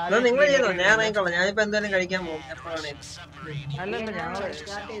 നിങ്ങൾ ചെയ്തോ, ഞാൻ ഇറങ്ങിക്കോളാം. ഞാനിപ്പോ എന്തായാലും കഴിക്കാൻ പോകും. അല്ലല്ല ഞങ്ങള്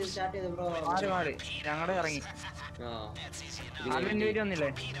സ്റ്റാർട്ട് ചെയ്ത് ബ്രോ. മാറി ഞങ്ങള് ഇറങ്ങി. ഇൻവൈറ്റ് വന്നില്ലേ?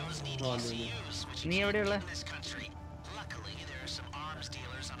 നീ എവിടെയുള്ള?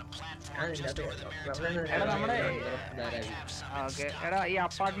 എടാ നമ്മുടെ എടാ ഈ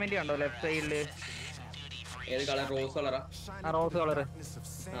അപ്പാർട്ട്മെന്റ് കണ്ടോ ലെഫ്റ്റ് സൈഡില്? ഏത് കളർ? റോസ് കളറാ? Rose colour.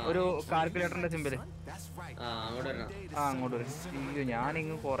 ഒരു കാൽക്കുലേറ്ററിന്റെ സിമ്പിള്. അങ്ങോട്ട് വരും. അയ്യോ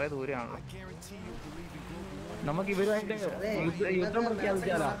ഞാനിങ്ങ് കൊറേ ദൂരെയാണല്ലോ. നമുക്ക് ഇവരുമായിട്ട് യുദ്ധം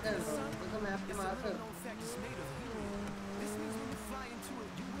പ്രഖ്യാപിച്ചാലോ?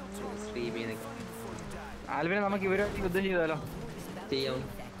 ആൽവിനെ നമുക്ക് ഇവരുമായിട്ട് യുദ്ധം ചെയ്താലോ?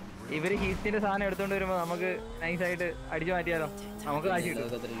 ഇവര് ഹീസ്റ്റിന്റെ സാധനം എടുത്തോണ്ട് വരുമ്പോ നമുക്ക് നൈസായിട്ട് അടിച്ചു മാറ്റിയാലോ? നമുക്ക് കാശ് കിട്ടും.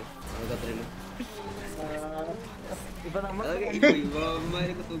 ഇപ്പൊ നമ്മള്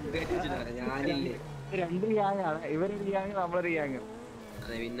 2 ഗ്യാങ്ങാണ്. ഇവരൊരു ഗ്യാങ്, നമ്മളൊരു ഗ്യാങ്.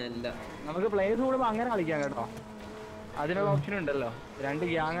 നമുക്ക് പ്ലേസ് കൂടുമ്പോ അങ്ങനെ കളിക്കാം കേട്ടോ. അതിനുള്ള ഓപ്ഷൻ ഉണ്ടല്ലോ. 2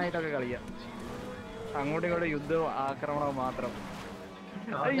 ഗ്യാങ് ആയിട്ടൊക്കെ കളിക്കാം. അങ്ങോട്ടും ഇങ്ങോട്ടും യുദ്ധവും ആക്രമണവും മാത്രം.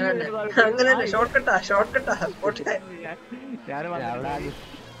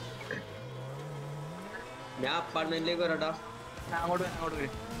 ഞാൻ അപ്പാർട്ട്മെന്റിലേക്ക് വരാട്ടാ. അങ്ങോട്ട്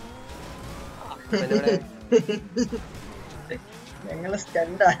വരും. ഞങ്ങള്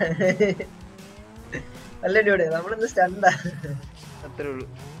സ്റ്റണ്ടാ അല്ലേ ഡ്യൂടെ? നമ്മളിന്ന് സ്റ്റണ്ടാ. അത്രേ ഉള്ളൂ.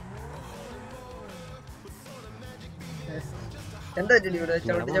 എന്താ ഡ്യൂടെ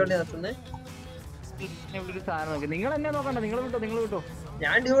ചവിട്ടി നിർത്തുന്നേ? സാധനം നോക്കി. നിങ്ങൾ എന്നെ നോക്കണ്ട. നിങ്ങൾ വിട്ടോ.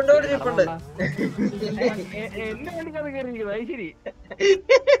 ഞാൻ ഡ്യൂഡിനോട് ഇരിപ്പുണ്ട്. എന്നെ വേണ്ടിക്കത് കയറിയിരിക്കുന്നത്. അത് ശരി.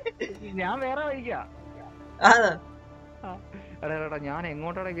 ഞാൻ വേറെ വഴിക്കാ. എടാ ഞാൻ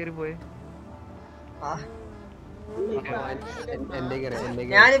എങ്ങോട്ടാണ് കയറി പോയെ?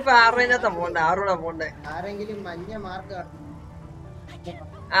 ഞാനിപ്പോ 6 പോണ്ടേ. 6 പോണ്ടേ. ആരെങ്കിലും മഞ്ഞ മാർക്ക്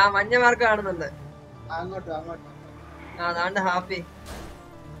മഞ്ഞ മാർക്ക് കാണുന്നുണ്ട്. അങ്ങോട്ടോ. അതാണ്ട് ഹാപ്പി.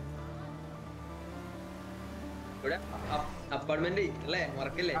 അപ്പാർട്ട്മെന്റ് അല്ലേ?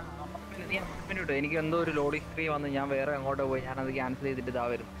 മറക്കല്ലേ? എനിക്ക് എന്തോ ഒരു ലോഡ് ഹിസ്റ്ററി വന്ന് ഞാൻ വേറെ അങ്ങോട്ടോ പോയി. ഞാനത് ക്യാൻസൽ ചെയ്തിട്ട് ഇതാ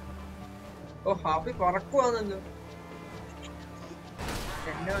വരും. ഹാപ്പി പറക്കുവാന്നല്ലോ.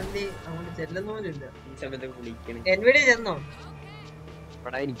 എന്റെ വണ്ടി അങ്ങോട്ട് ചെല്ലുന്ന പോലും ഇല്ല. ഈ സമയത്ത് വിളിക്കണേ. എൻവിഡി ചെന്നോ?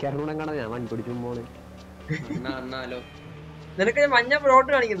 ഇവിടെ എനിക്കറിഞ്ഞൂടെ കാണാൻ ഞാൻ വണ്ടി പിടിച്ചു പോണ്. അണ്ണാലോ നിനക്ക് മഞ്ഞ പ്ലോട്ട്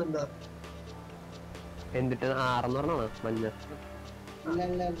കാണിക്കുന്നുണ്ടോ? എന്നിട്ട് 6 പറഞ്ഞാണ് മഞ്ഞ.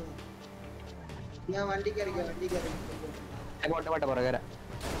 ഇല്ല ഞാൻ വണ്ടി കയറി പോട്ടെ പുറകര.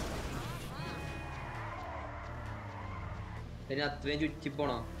 അത്രയും ചുറ്റി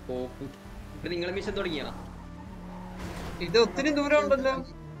പോണോ പോക്ക്? നിങ്ങളെ മിഷൻ തുടങ്ങിയാ? ഇത് ഒത്തിരി ദൂരം ഉണ്ടല്ലോ,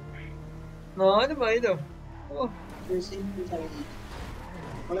 4 മൈലോ.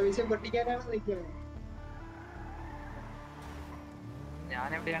 നമ്മളെ വിഷയം പൊട്ടിക്കാനാണ് നിൽക്കുന്നത്. ഞാൻ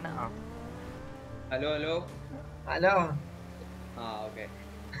എവിടെയാണ്? ഹലോ ഹലോ ആ ഓക്കെ.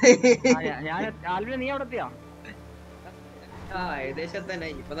 ഞാൻ ആൽവിൻ, നീ അവിടെ എത്തിയാ? ആ ഏകദേശം തന്നെ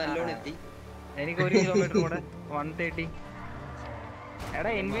ഇപ്പൊ നല്ലോണം എത്തി. എനിക്ക് 1 കിലോമീറ്റർ കൂടെ 130. എടാ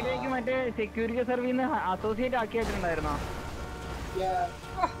എൻവിലേക്ക് മറ്റേ സെക്യൂരിറ്റി സർവീസ് അസോസിയേറ്റ് ആക്കി വെച്ചിട്ടുണ്ടായിരുന്നോ?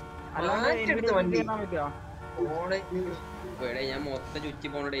 അല്ലാണ്ട് മാറ്റെടുത്ത വണ്ടി. പറ്റുമോ? ഇവിടെ ഞാൻ മൊത്തം ചുറ്റി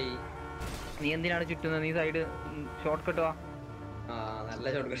പോണടേ. നീ എന്തിനാണ് ചുറ്റുന്നത്? നീ സൈഡ് ഷോർട്ട് കട്ട് വാ. ആ നല്ല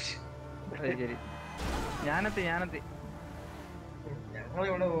ഷോർട്ട് കട്ട്. അത് ശരി, ഞാനെത്തി.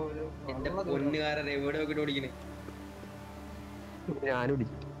 ഞങ്ങളിവിടെ ഒരു എന്റെ പൊന്നുകാരൻ എവിടെ നോക്കിട്ട് ഓടിക്കണേ. ഞാനും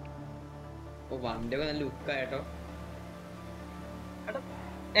പിടിച്ചു. ഓ വണ്ടിയൊക്കെ നല്ല ലുക്കായിട്ടോ.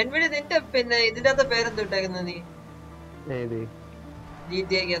 എൻവിടി നിന്റെ പിന്നെ ഇതിന്റെ അകത്ത് പേരെന്ത് ഇട്ടേക്കുന്നത് നീ? ഏത്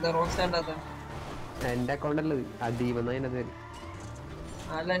GTA റോക്സ്റ്റാറിന്റെ അകത്ത്? എന്റെ അക്കൗണ്ടല്ലേ അദീപ് എന്നാ അതിന്റെ പേര്.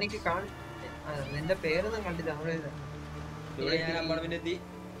 അല്ല എനിക്ക് നിന്റെ പേരൊന്നും കണ്ടില്ല. ഇവിടെ ഞാൻ അപ്പാർട്ട്മെന്റ് എത്തി.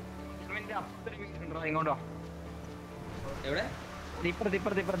 ഇങ്ങോട്ടോ, എവിടെ?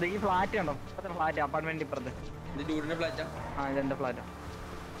 ഇപ്പുറത്ത് ഈ ഫ്ലാറ്റ് ഉണ്ടോ? ഫ്ലാറ്റ് അപ്പാർട്ട്മെന്റ് ഇപ്പുറത്ത്. ഇത് ഡൂഡിന്റെ ഫ്ലാറ്റാ? ആ ഇതെന്റെ ഫ്ലാറ്റാ.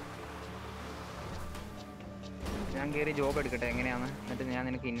 ഞാൻ കയറി ജോബ് എടുക്കട്ടെ എങ്ങനെയാന്ന്, എന്നിട്ട് ഞാൻ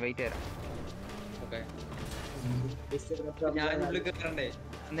നിനക്ക് ഇൻവൈറ്റ് തരാം. ഓക്കെ. ഞാൻ ഉള്ളിൽ കയറണ്ടേ?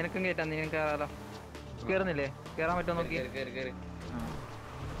 നിനക്കും കേട്ടാ, നിനക്ക് കയറാലോ. കേറുന്നില്ലേ? കേറാൻ പറ്റുമോ നോക്കി. കേറി.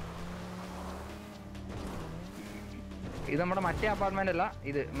 ഇത് നമ്മുടെ മറ്റേ അപ്പാർട്ട്മെന്റ് അല്ല,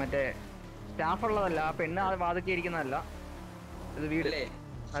 ഇത് മറ്റേ സ്റ്റാഫ് ഉള്ളതല്ല. ആ പെണ്ണ് ആ വാതിക്കെ ഇരിക്കുന്നതല്ല, ഇത് വീട്.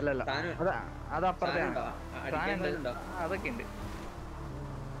 അല്ലല്ല, അത് അപ്പുറത്തെ. അതൊക്കെ ഉണ്ട്.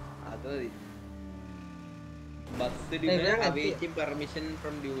 അത് മതി. Bus awaiting permission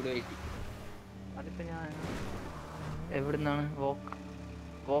from Dude IT. അതിപ്പോ ഞാൻ എവിടുന്നാണ്?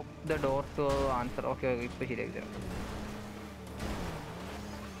 walk the door to answer. Okay ഇപ്പൊ ശരിയാക്കി തരാം.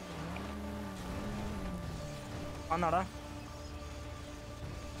 വന്നാടാ.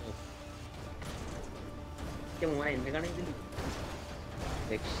 മോനെ എന്നെ കാണില്ല,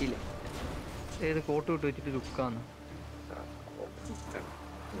 രക്ഷയില്ല. ഏത് കോട്ട് വിട്ട് വെച്ചിട്ട് ലുക്കാന്ന്.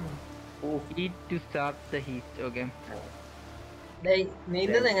 Heat to start the heat. Okay.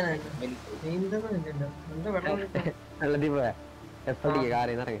 നീന്തുന്നത് എങ്ങനെയാണ്? നീന്തുന്നില്ലല്ലോ. എന്താ വെള്ളം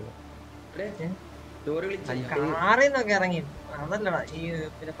കാറിന്നൊക്കെ ഇറങ്ങി. അതല്ലടാ, ഈ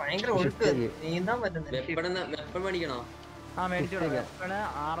പിന്നെ ഭയങ്കര ഒഴുക്ക്, നീന്താൻ പറ്റുന്നില്ല. വെപ്പൺ മേടിക്കണോ? ആ മേടിച്ചോ,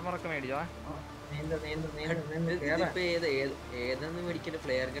 ആർമറൊക്കെ മേടിച്ചോ. ഏതാന്ന് മേടിക്കണ്ട?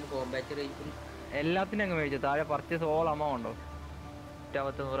 ഫ്ലെയർ ഗൺ, കോമ്പാറ്റ് റൈഫിൾ എല്ലാത്തിനും അങ്ങ് മേടിച്ചു. താഴെ പർച്ചേസ് ഓൾ എമൗണ്ട് ഉണ്ടോ?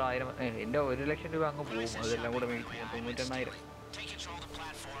 100, 1000. എന്റെ 1 ലക്ഷം രൂപ അങ്ങ് പോകും. അതെല്ലാം കൂടെ മേടിച്ചു 98,000.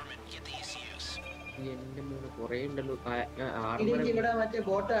 എന്റെ മൂന്ന് കൊറേ ഉണ്ടല്ലോ. ഇവിടെ മറ്റേ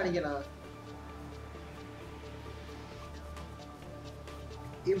ബോട്ട് കാണിക്കണ,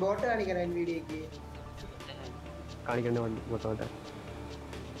 ഈ ബോട്ട് കാണിക്കണ വീഡിയോക്ക് കാണിക്കണ്ട വണ്ടി മൊത്തം.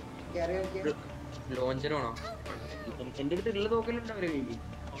 ലോഞ്ചർ ആണോ? എന്റെ അടുത്ത് ഉള്ളത് നോക്കലുണ്ട് അവരെ കയ്യിൽ.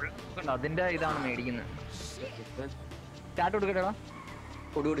 അതിന്റെ ഇതാണ് മേടിക്കുന്നത്. സ്റ്റാർട്ട് കൊടുക്കട്ടാ.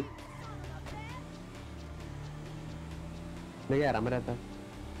 കൊടുകൂടി കയറാൻ പറ്റാത്ത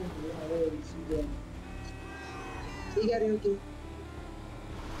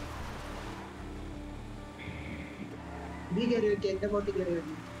എന്റെ ബോട്ട് കയറി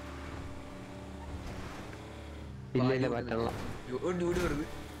നോക്കി. ഇല്ല പറ്റണ.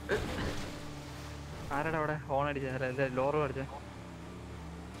 ആരാടാ അവിടെ ഹോൺ അടിച്ച? ലോറ് അടിച്ച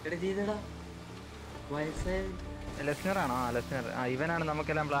ലെസ്നർ ആണോ? ആ ലെസ്നർ. ആ ഇവനാണ്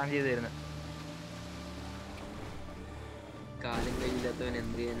നമുക്കെല്ലാം പ്ലാൻ ചെയ്ത് തരുന്നത്. കാലം കഴിയില്ലാത്തവൻ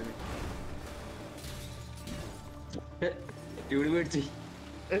എന്ത് ചെയ്യാനാണ്? മേടിച്ചു.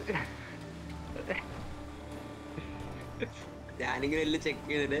 ഞാനിങ്ങനെ എല്ലാം ചെക്ക്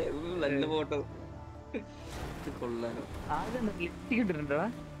ചെയ്തിട്ട് നല്ല ഫോട്ടോ കൊള്ളാനോ. ലിപ്സ്റ്റിക് ഇട്ടിട്ടുണ്ടോ?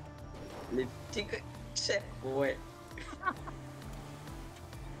 ലിപ്സ്റ്റിക് പോയ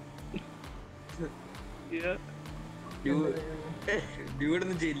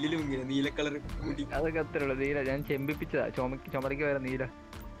ഡ്യൂഡൊന്നും ജെല്ലിലും ഇങ്ങനെ നീല കളർ മുടി. അതൊക്കെ അത്രേ ഉള്ളു. നീല ഞാൻ ചെമ്പിപ്പിച്ചതാ. ചുമരക്ക് വരെ നീല.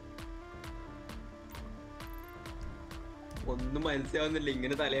 ഒന്നും മനസ്സിലാവുന്നില്ല,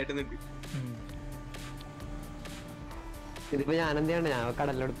 ഇങ്ങനെ തലയാട്ടുന്നുണ്ട്. ഇതിപ്പോ ഞാനെന്താണ് ഞാൻ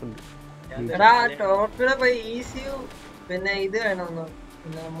കടലെടുത്തുണ്ട്. എടാ ടോപ്പിടെ പോയി ഈസിയു പിന്നെ ഇത് വേണമെന്ന്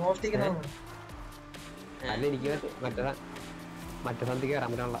പിന്നെ മോഷ്ടിക്കണമെന്ന്. അല്ല എനിക്ക് മറ്റേ സന്ധി കയറാൻ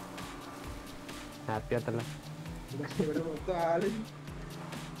പറ്റാനുള്ള ഹാപ്പി ആത്തല്ല. ഇവിടെ മൊത്തം ആള്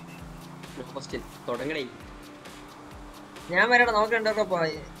തുടങ്ങണേ. ഞാൻ വരട്ടെ നോക്കണ്ടൊക്കെ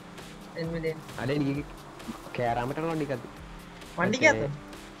പോയി അല്ല എനിക്ക് കേറാൻ പറ്റണ വണ്ടിക്കകത്ത്. വണ്ടിക്കകത്ത്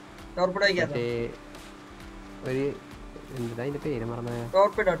ടോർപിഡോ വയ്ക്കാത്ത മറ്റേ ഒരു എന്താ അതിന്റെ പേര് മറന്ന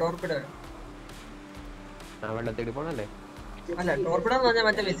ടോർപിഡോ ആ വെള്ളത്തേടി പോണല്ലേ. അല്ല ടോർപിഡോ എന്ന് പറഞ്ഞാൽ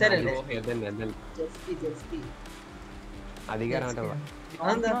മറ്റേ മിസൈലല്ലേ? ജെസ്റ്റി അത് കയറാൻ പറ്റുള്ള.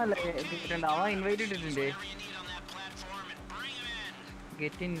 അവൻ ഇൻവൈറ്റ് ഇട്ടിട്ടുണ്ട്.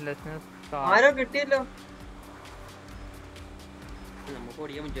 ആരോ കിട്ടിയല്ലോ. നമുക്ക്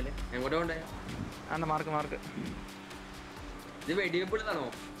ഓടിക്കാൻ പറ്റൂലേ? എങ്ങോട്ട് കൊണ്ടേ? മാർക്ക് ഇത് വെടിവെപ്പുള്ളതാണോ?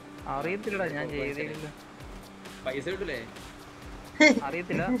 അറിയത്തില്ലടാ, ഞാൻ ചെയ്തില്ല. പൈസ കിട്ടൂലേ?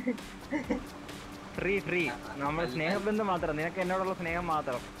 അറിയത്തില്ല. ഫ്രീ നമ്മൾ സ്നേഹബന്ധം മാത്രം, നിനക്ക് എന്നോടുള്ള സ്നേഹം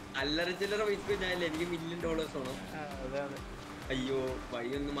മാത്രം. അല്ലറ ചില്ലറ പൈസ ഞാനില്ല, എനിക്ക് $1 million വേണം. അതാണ്. അയ്യോ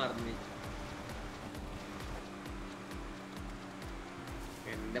വഴിയൊന്നും മറന്നു.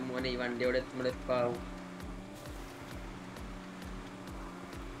 എന്റെ മോനെ ഈ വണ്ടിയോടെ എത്തുമ്പോഴെപ്പാവും.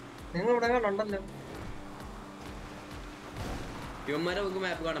 നിങ്ങൾ ഇവിടെ കണ്ടുണ്ടല്ലോ. ഇവന്മാരെ നമുക്ക്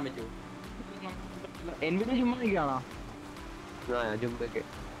മാപ്പ് കാണാൻ പറ്റുമോ? എൻവിന്റെ ചുമ്മാ നിൽക്കുകയാണോ? ജുമ്പൊക്കെ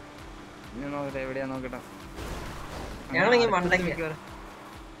നോക്കട്ടെ, എവിടെയാ നോക്കട്ടെ. ഞങ്ങളിങ്ങനെ മണ്ടയ്ക്ക്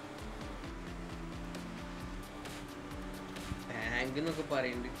ടാങ്ക് എന്നൊക്കെ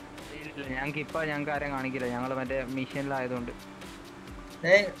പറയുന്നുണ്ട്. ഞങ്ങൾക്ക് ആരും കാണിക്കില്ല, ഞങ്ങള് മറ്റേ മിഷനിലായതുകൊണ്ട്.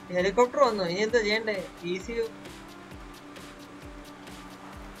 ഹെലികോപ്റ്റർ വന്നു. ഇനി എന്താ ചെയ്യണ്ടേ? ഈസിയു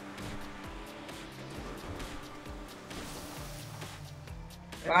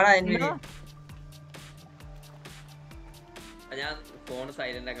ഞാൻ ഫോൺ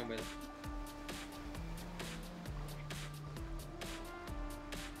സൈലന്റ് ആക്കാൻ പോയത്.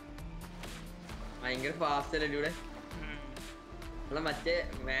 ഭയങ്കര ഫാസ്റ്റ് അല്ലേ ഇവിടെ? മറ്റേ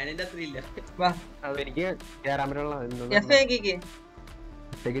വാനിന്റെ അത്ര ഇല്ല. എനിക്ക് കേറാൻ പറ്റുള്ള കയറാനുള്ള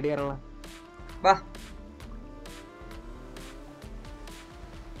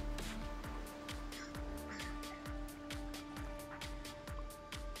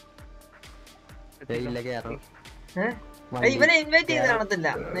ഇല്ല കേറണം. ഇവനെ ഇൻവൈറ്റ് ചെയ്ത് കാണത്തില്ല,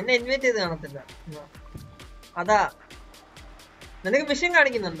 നിന്നെ ഇൻവൈറ്റ് ചെയ്ത് കാണത്തില്ല. അതാ നിനക്ക് മിഷൻ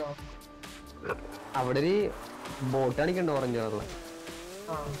കാണിക്കുന്നുണ്ടോ? അവിടെ ഒരു ബോട്ട് കാണിക്കണ്ടോ ഓറഞ്ച് കളറുള്ള?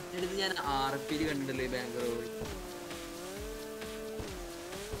 ഞാൻ RP കണ്ടിട്ടുണ്ടല്ലോ ഈ ബാംഗ്ലൂർ.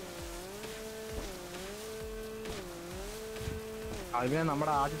 അതിന്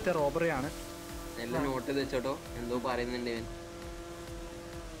നമ്മുടെ ആദ്യത്തെ റോബറി ആണ്. എല്ലാം നോട്ട് ചെയ്ത് വെച്ചോട്ടോ, എന്തോ പറയുന്നുണ്ട്.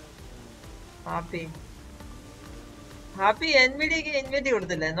 Happy എൻവിഡിക്ക് invite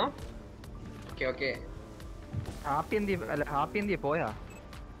കൊടുത്തില്ലായിരുന്നോ? ഓക്കെ ഹാപ്പി എന്തി പോയാ?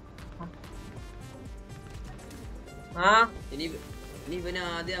 ഇനി ഇവന്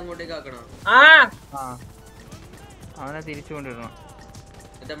ആദ്യം അങ്ങോട്ടേക്ക് ആക്കണോ? അവനെ തിരിച്ചു കൊണ്ടിടണം.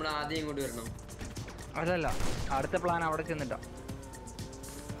 എന്നിട്ട് നമ്മൾ ആദ്യം ഇങ്ങോട്ട് വരണം. അല്ലല്ല, അടുത്ത പ്ലാൻ അവിടെ ചെന്നിട്ടാ.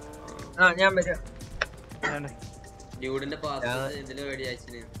 ഞാൻ വരാം. ഡ്യൂഡിന്റെ പാസ്വേഡ് ഇതില് വേണ്ടി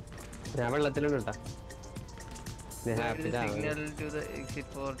അയച്ചിന്. ഞാൻ വെള്ളത്തിലുണ്ട് കേട്ടാ. Signal to the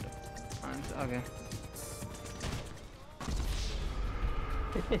exit port. Okay.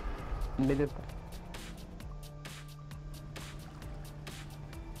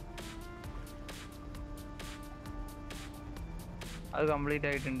 അത് കംപ്ലീറ്റ്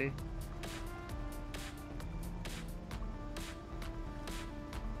ആയിട്ടുണ്ട്.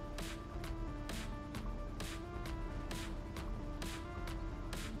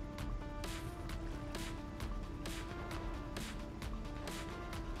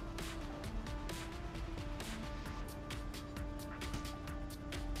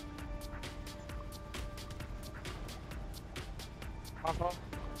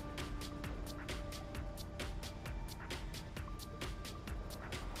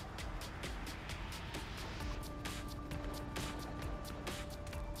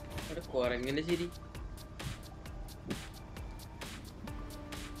 കൊരങ്ങനെ ശരി.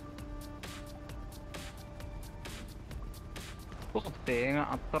 തേങ്ങ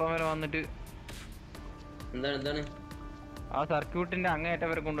അത്ര വരെ വന്നിട്ട് എന്താണ് ആ സർക്യൂട്ടിന്റെ അങ്ങേയറ്റം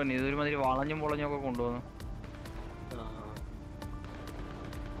വരെ കൊണ്ടുവന്നു. ഇതൊരു മാതിരി വളഞ്ഞും പൊളഞ്ഞും ഒക്കെ കൊണ്ടുവന്നു.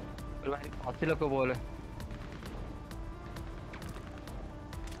 ബസ്സിലൊക്കെ പോലെ.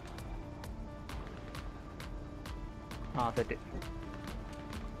 സെറ്റ്.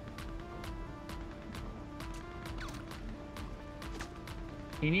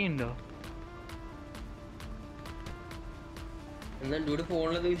 ഇനിയുണ്ടോ? എന്നാ ഡ്യൂഡ്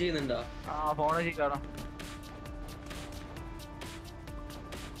ഫോണിലെന്തെങ്കിലും ചെയ്യുന്നുണ്ടോ? ആ ഫോൺ വെച്ചിട്ടാണോ?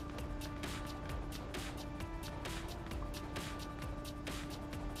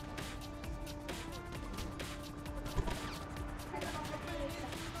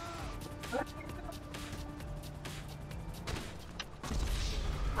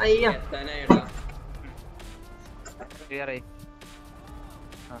 അയ്യോ എത്താനായിടാ. ക്ലിയറായി.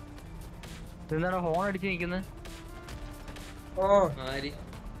 എന്താണ് ഫോൺ അടിച്ച് നിക്കുന്നത്? ഓ ആര്?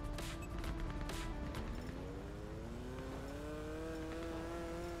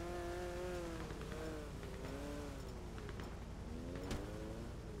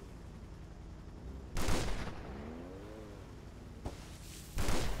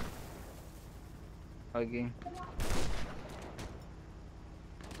 ഓക്കെ.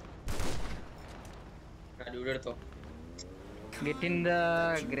 ഡ്യൂഡ് എടുത്തോ. Get in the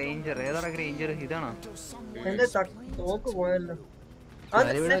Granger. ഏതാടാ ഗ്രേഞ്ചർ? ഇതാണോ? എന്റെ തോക്ക് പോയല്ലോ.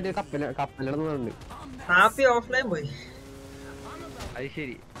 ഞാനിവിടെ ഒരു കപ്പലിടുന്നുണ്ട്. ഹാപ്പി ഓഫ്ലൈൻ പോയി. അത്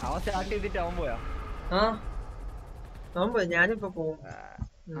ശരി. അവൻ സ്റ്റാർട്ട് ചെയ്തിട്ട് അവൻ പോയാ? ആ അവൻ പോയി. ഞാനിപ്പോ പോവും.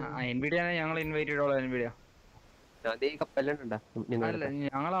 എൻവിഡിയ ഞങ്ങൾ ഇൻവൈറ്റ് ചെയ്തോളാം. എൻവിഡിയ കപ്പലുണ്ടാ അല്ല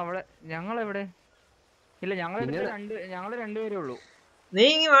ഞങ്ങളവിടെ. ഞങ്ങളെവിടെ? ഇല്ല ഞങ്ങള് രണ്ടുപേരേ ഉള്ളൂ. നീ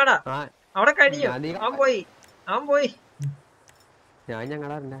ഇങ്ങി വാടാ. അവിടെ കഴിയോ? അവൻ പോയി. ഞാൻ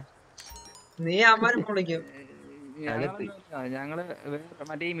ഞങ്ങളറിഞ്ഞ നീ അമ്മാനും വിളിക്കും. ഞങ്ങള്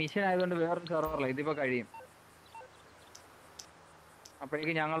മറ്റേ ഈ മിഷൻ ആയതുകൊണ്ട് വേറൊരു സെർവറില്ല. ഇതിപ്പോ കഴിയും.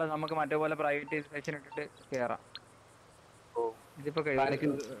 അപ്പോഴേക്കും നമുക്ക് മറ്റേ പോലെ പ്രൈവറ്റൈസേഷൻ ഇട്ടിട്ട് കേറാം. ഇതിപ്പോ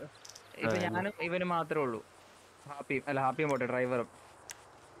കഴിയും. ഇപ്പൊ ഞാനും ഇവനും മാത്രമേ ഉള്ളൂ. ഹാപ്പിയും പോട്ടെ, ഡ്രൈവറും.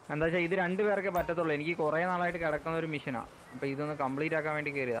 എന്താ വെച്ചാൽ ഇത് രണ്ടുപേർക്കേ പറ്റത്തുള്ളൂ. എനിക്ക് കുറെ നാളായിട്ട് കിടക്കുന്ന ഒരു മിഷനാ. അപ്പൊ ഇതൊന്ന് കംപ്ലീറ്റ് ആക്കാൻ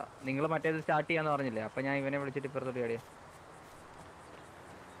വേണ്ടി കയറിയതാ. നിങ്ങൾ മറ്റേത് സ്റ്റാർട്ട് ചെയ്യാന്ന് പറഞ്ഞില്ലേ? അപ്പൊ ഞാൻ ഇവനെ വിളിച്ചിട്ട് ഇപ്പുറത്തോട്ട് ചാടിയാ.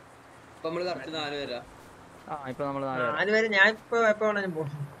 ആ ഇപ്പൊ നമ്മള് 4 പേര്. ഞാൻ ഇപ്പൊ എപ്പോ വേണേലും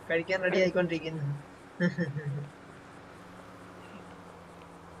പോകും. കഴിക്കാൻ റെഡി ആയിക്കൊണ്ടിരിക്കുന്നു.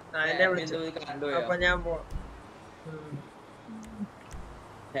 എന്നെ വിളിച്ചു. അപ്പൊ ഞാൻ പോവാം.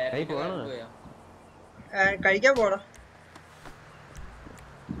 കഴിക്കാൻ പോടാ.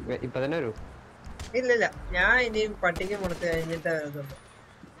 ഇപ്പൊ തന്നെ വരൂ. ഇല്ല ഞാൻ ഇനി പട്ടിക്ക് കൊടുത്ത് കഴിഞ്ഞിട്ടേ വരത്തുള്ളൂ.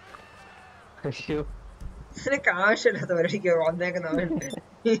 നിനക്ക് ആവശ്യമില്ലാത്ത പരിപാടിക്ക് വന്നേക്കുന്ന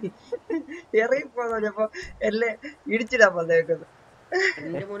ഇറങ്ങിപ്പോ പറഞ്ഞപ്പോ എല്ലാം ഇടിച്ചിടാൻ വന്നേക്കുന്നത്.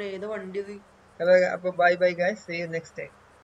 ഏത് വണ്ടി? അപ്പൊ bye guys, see you next time.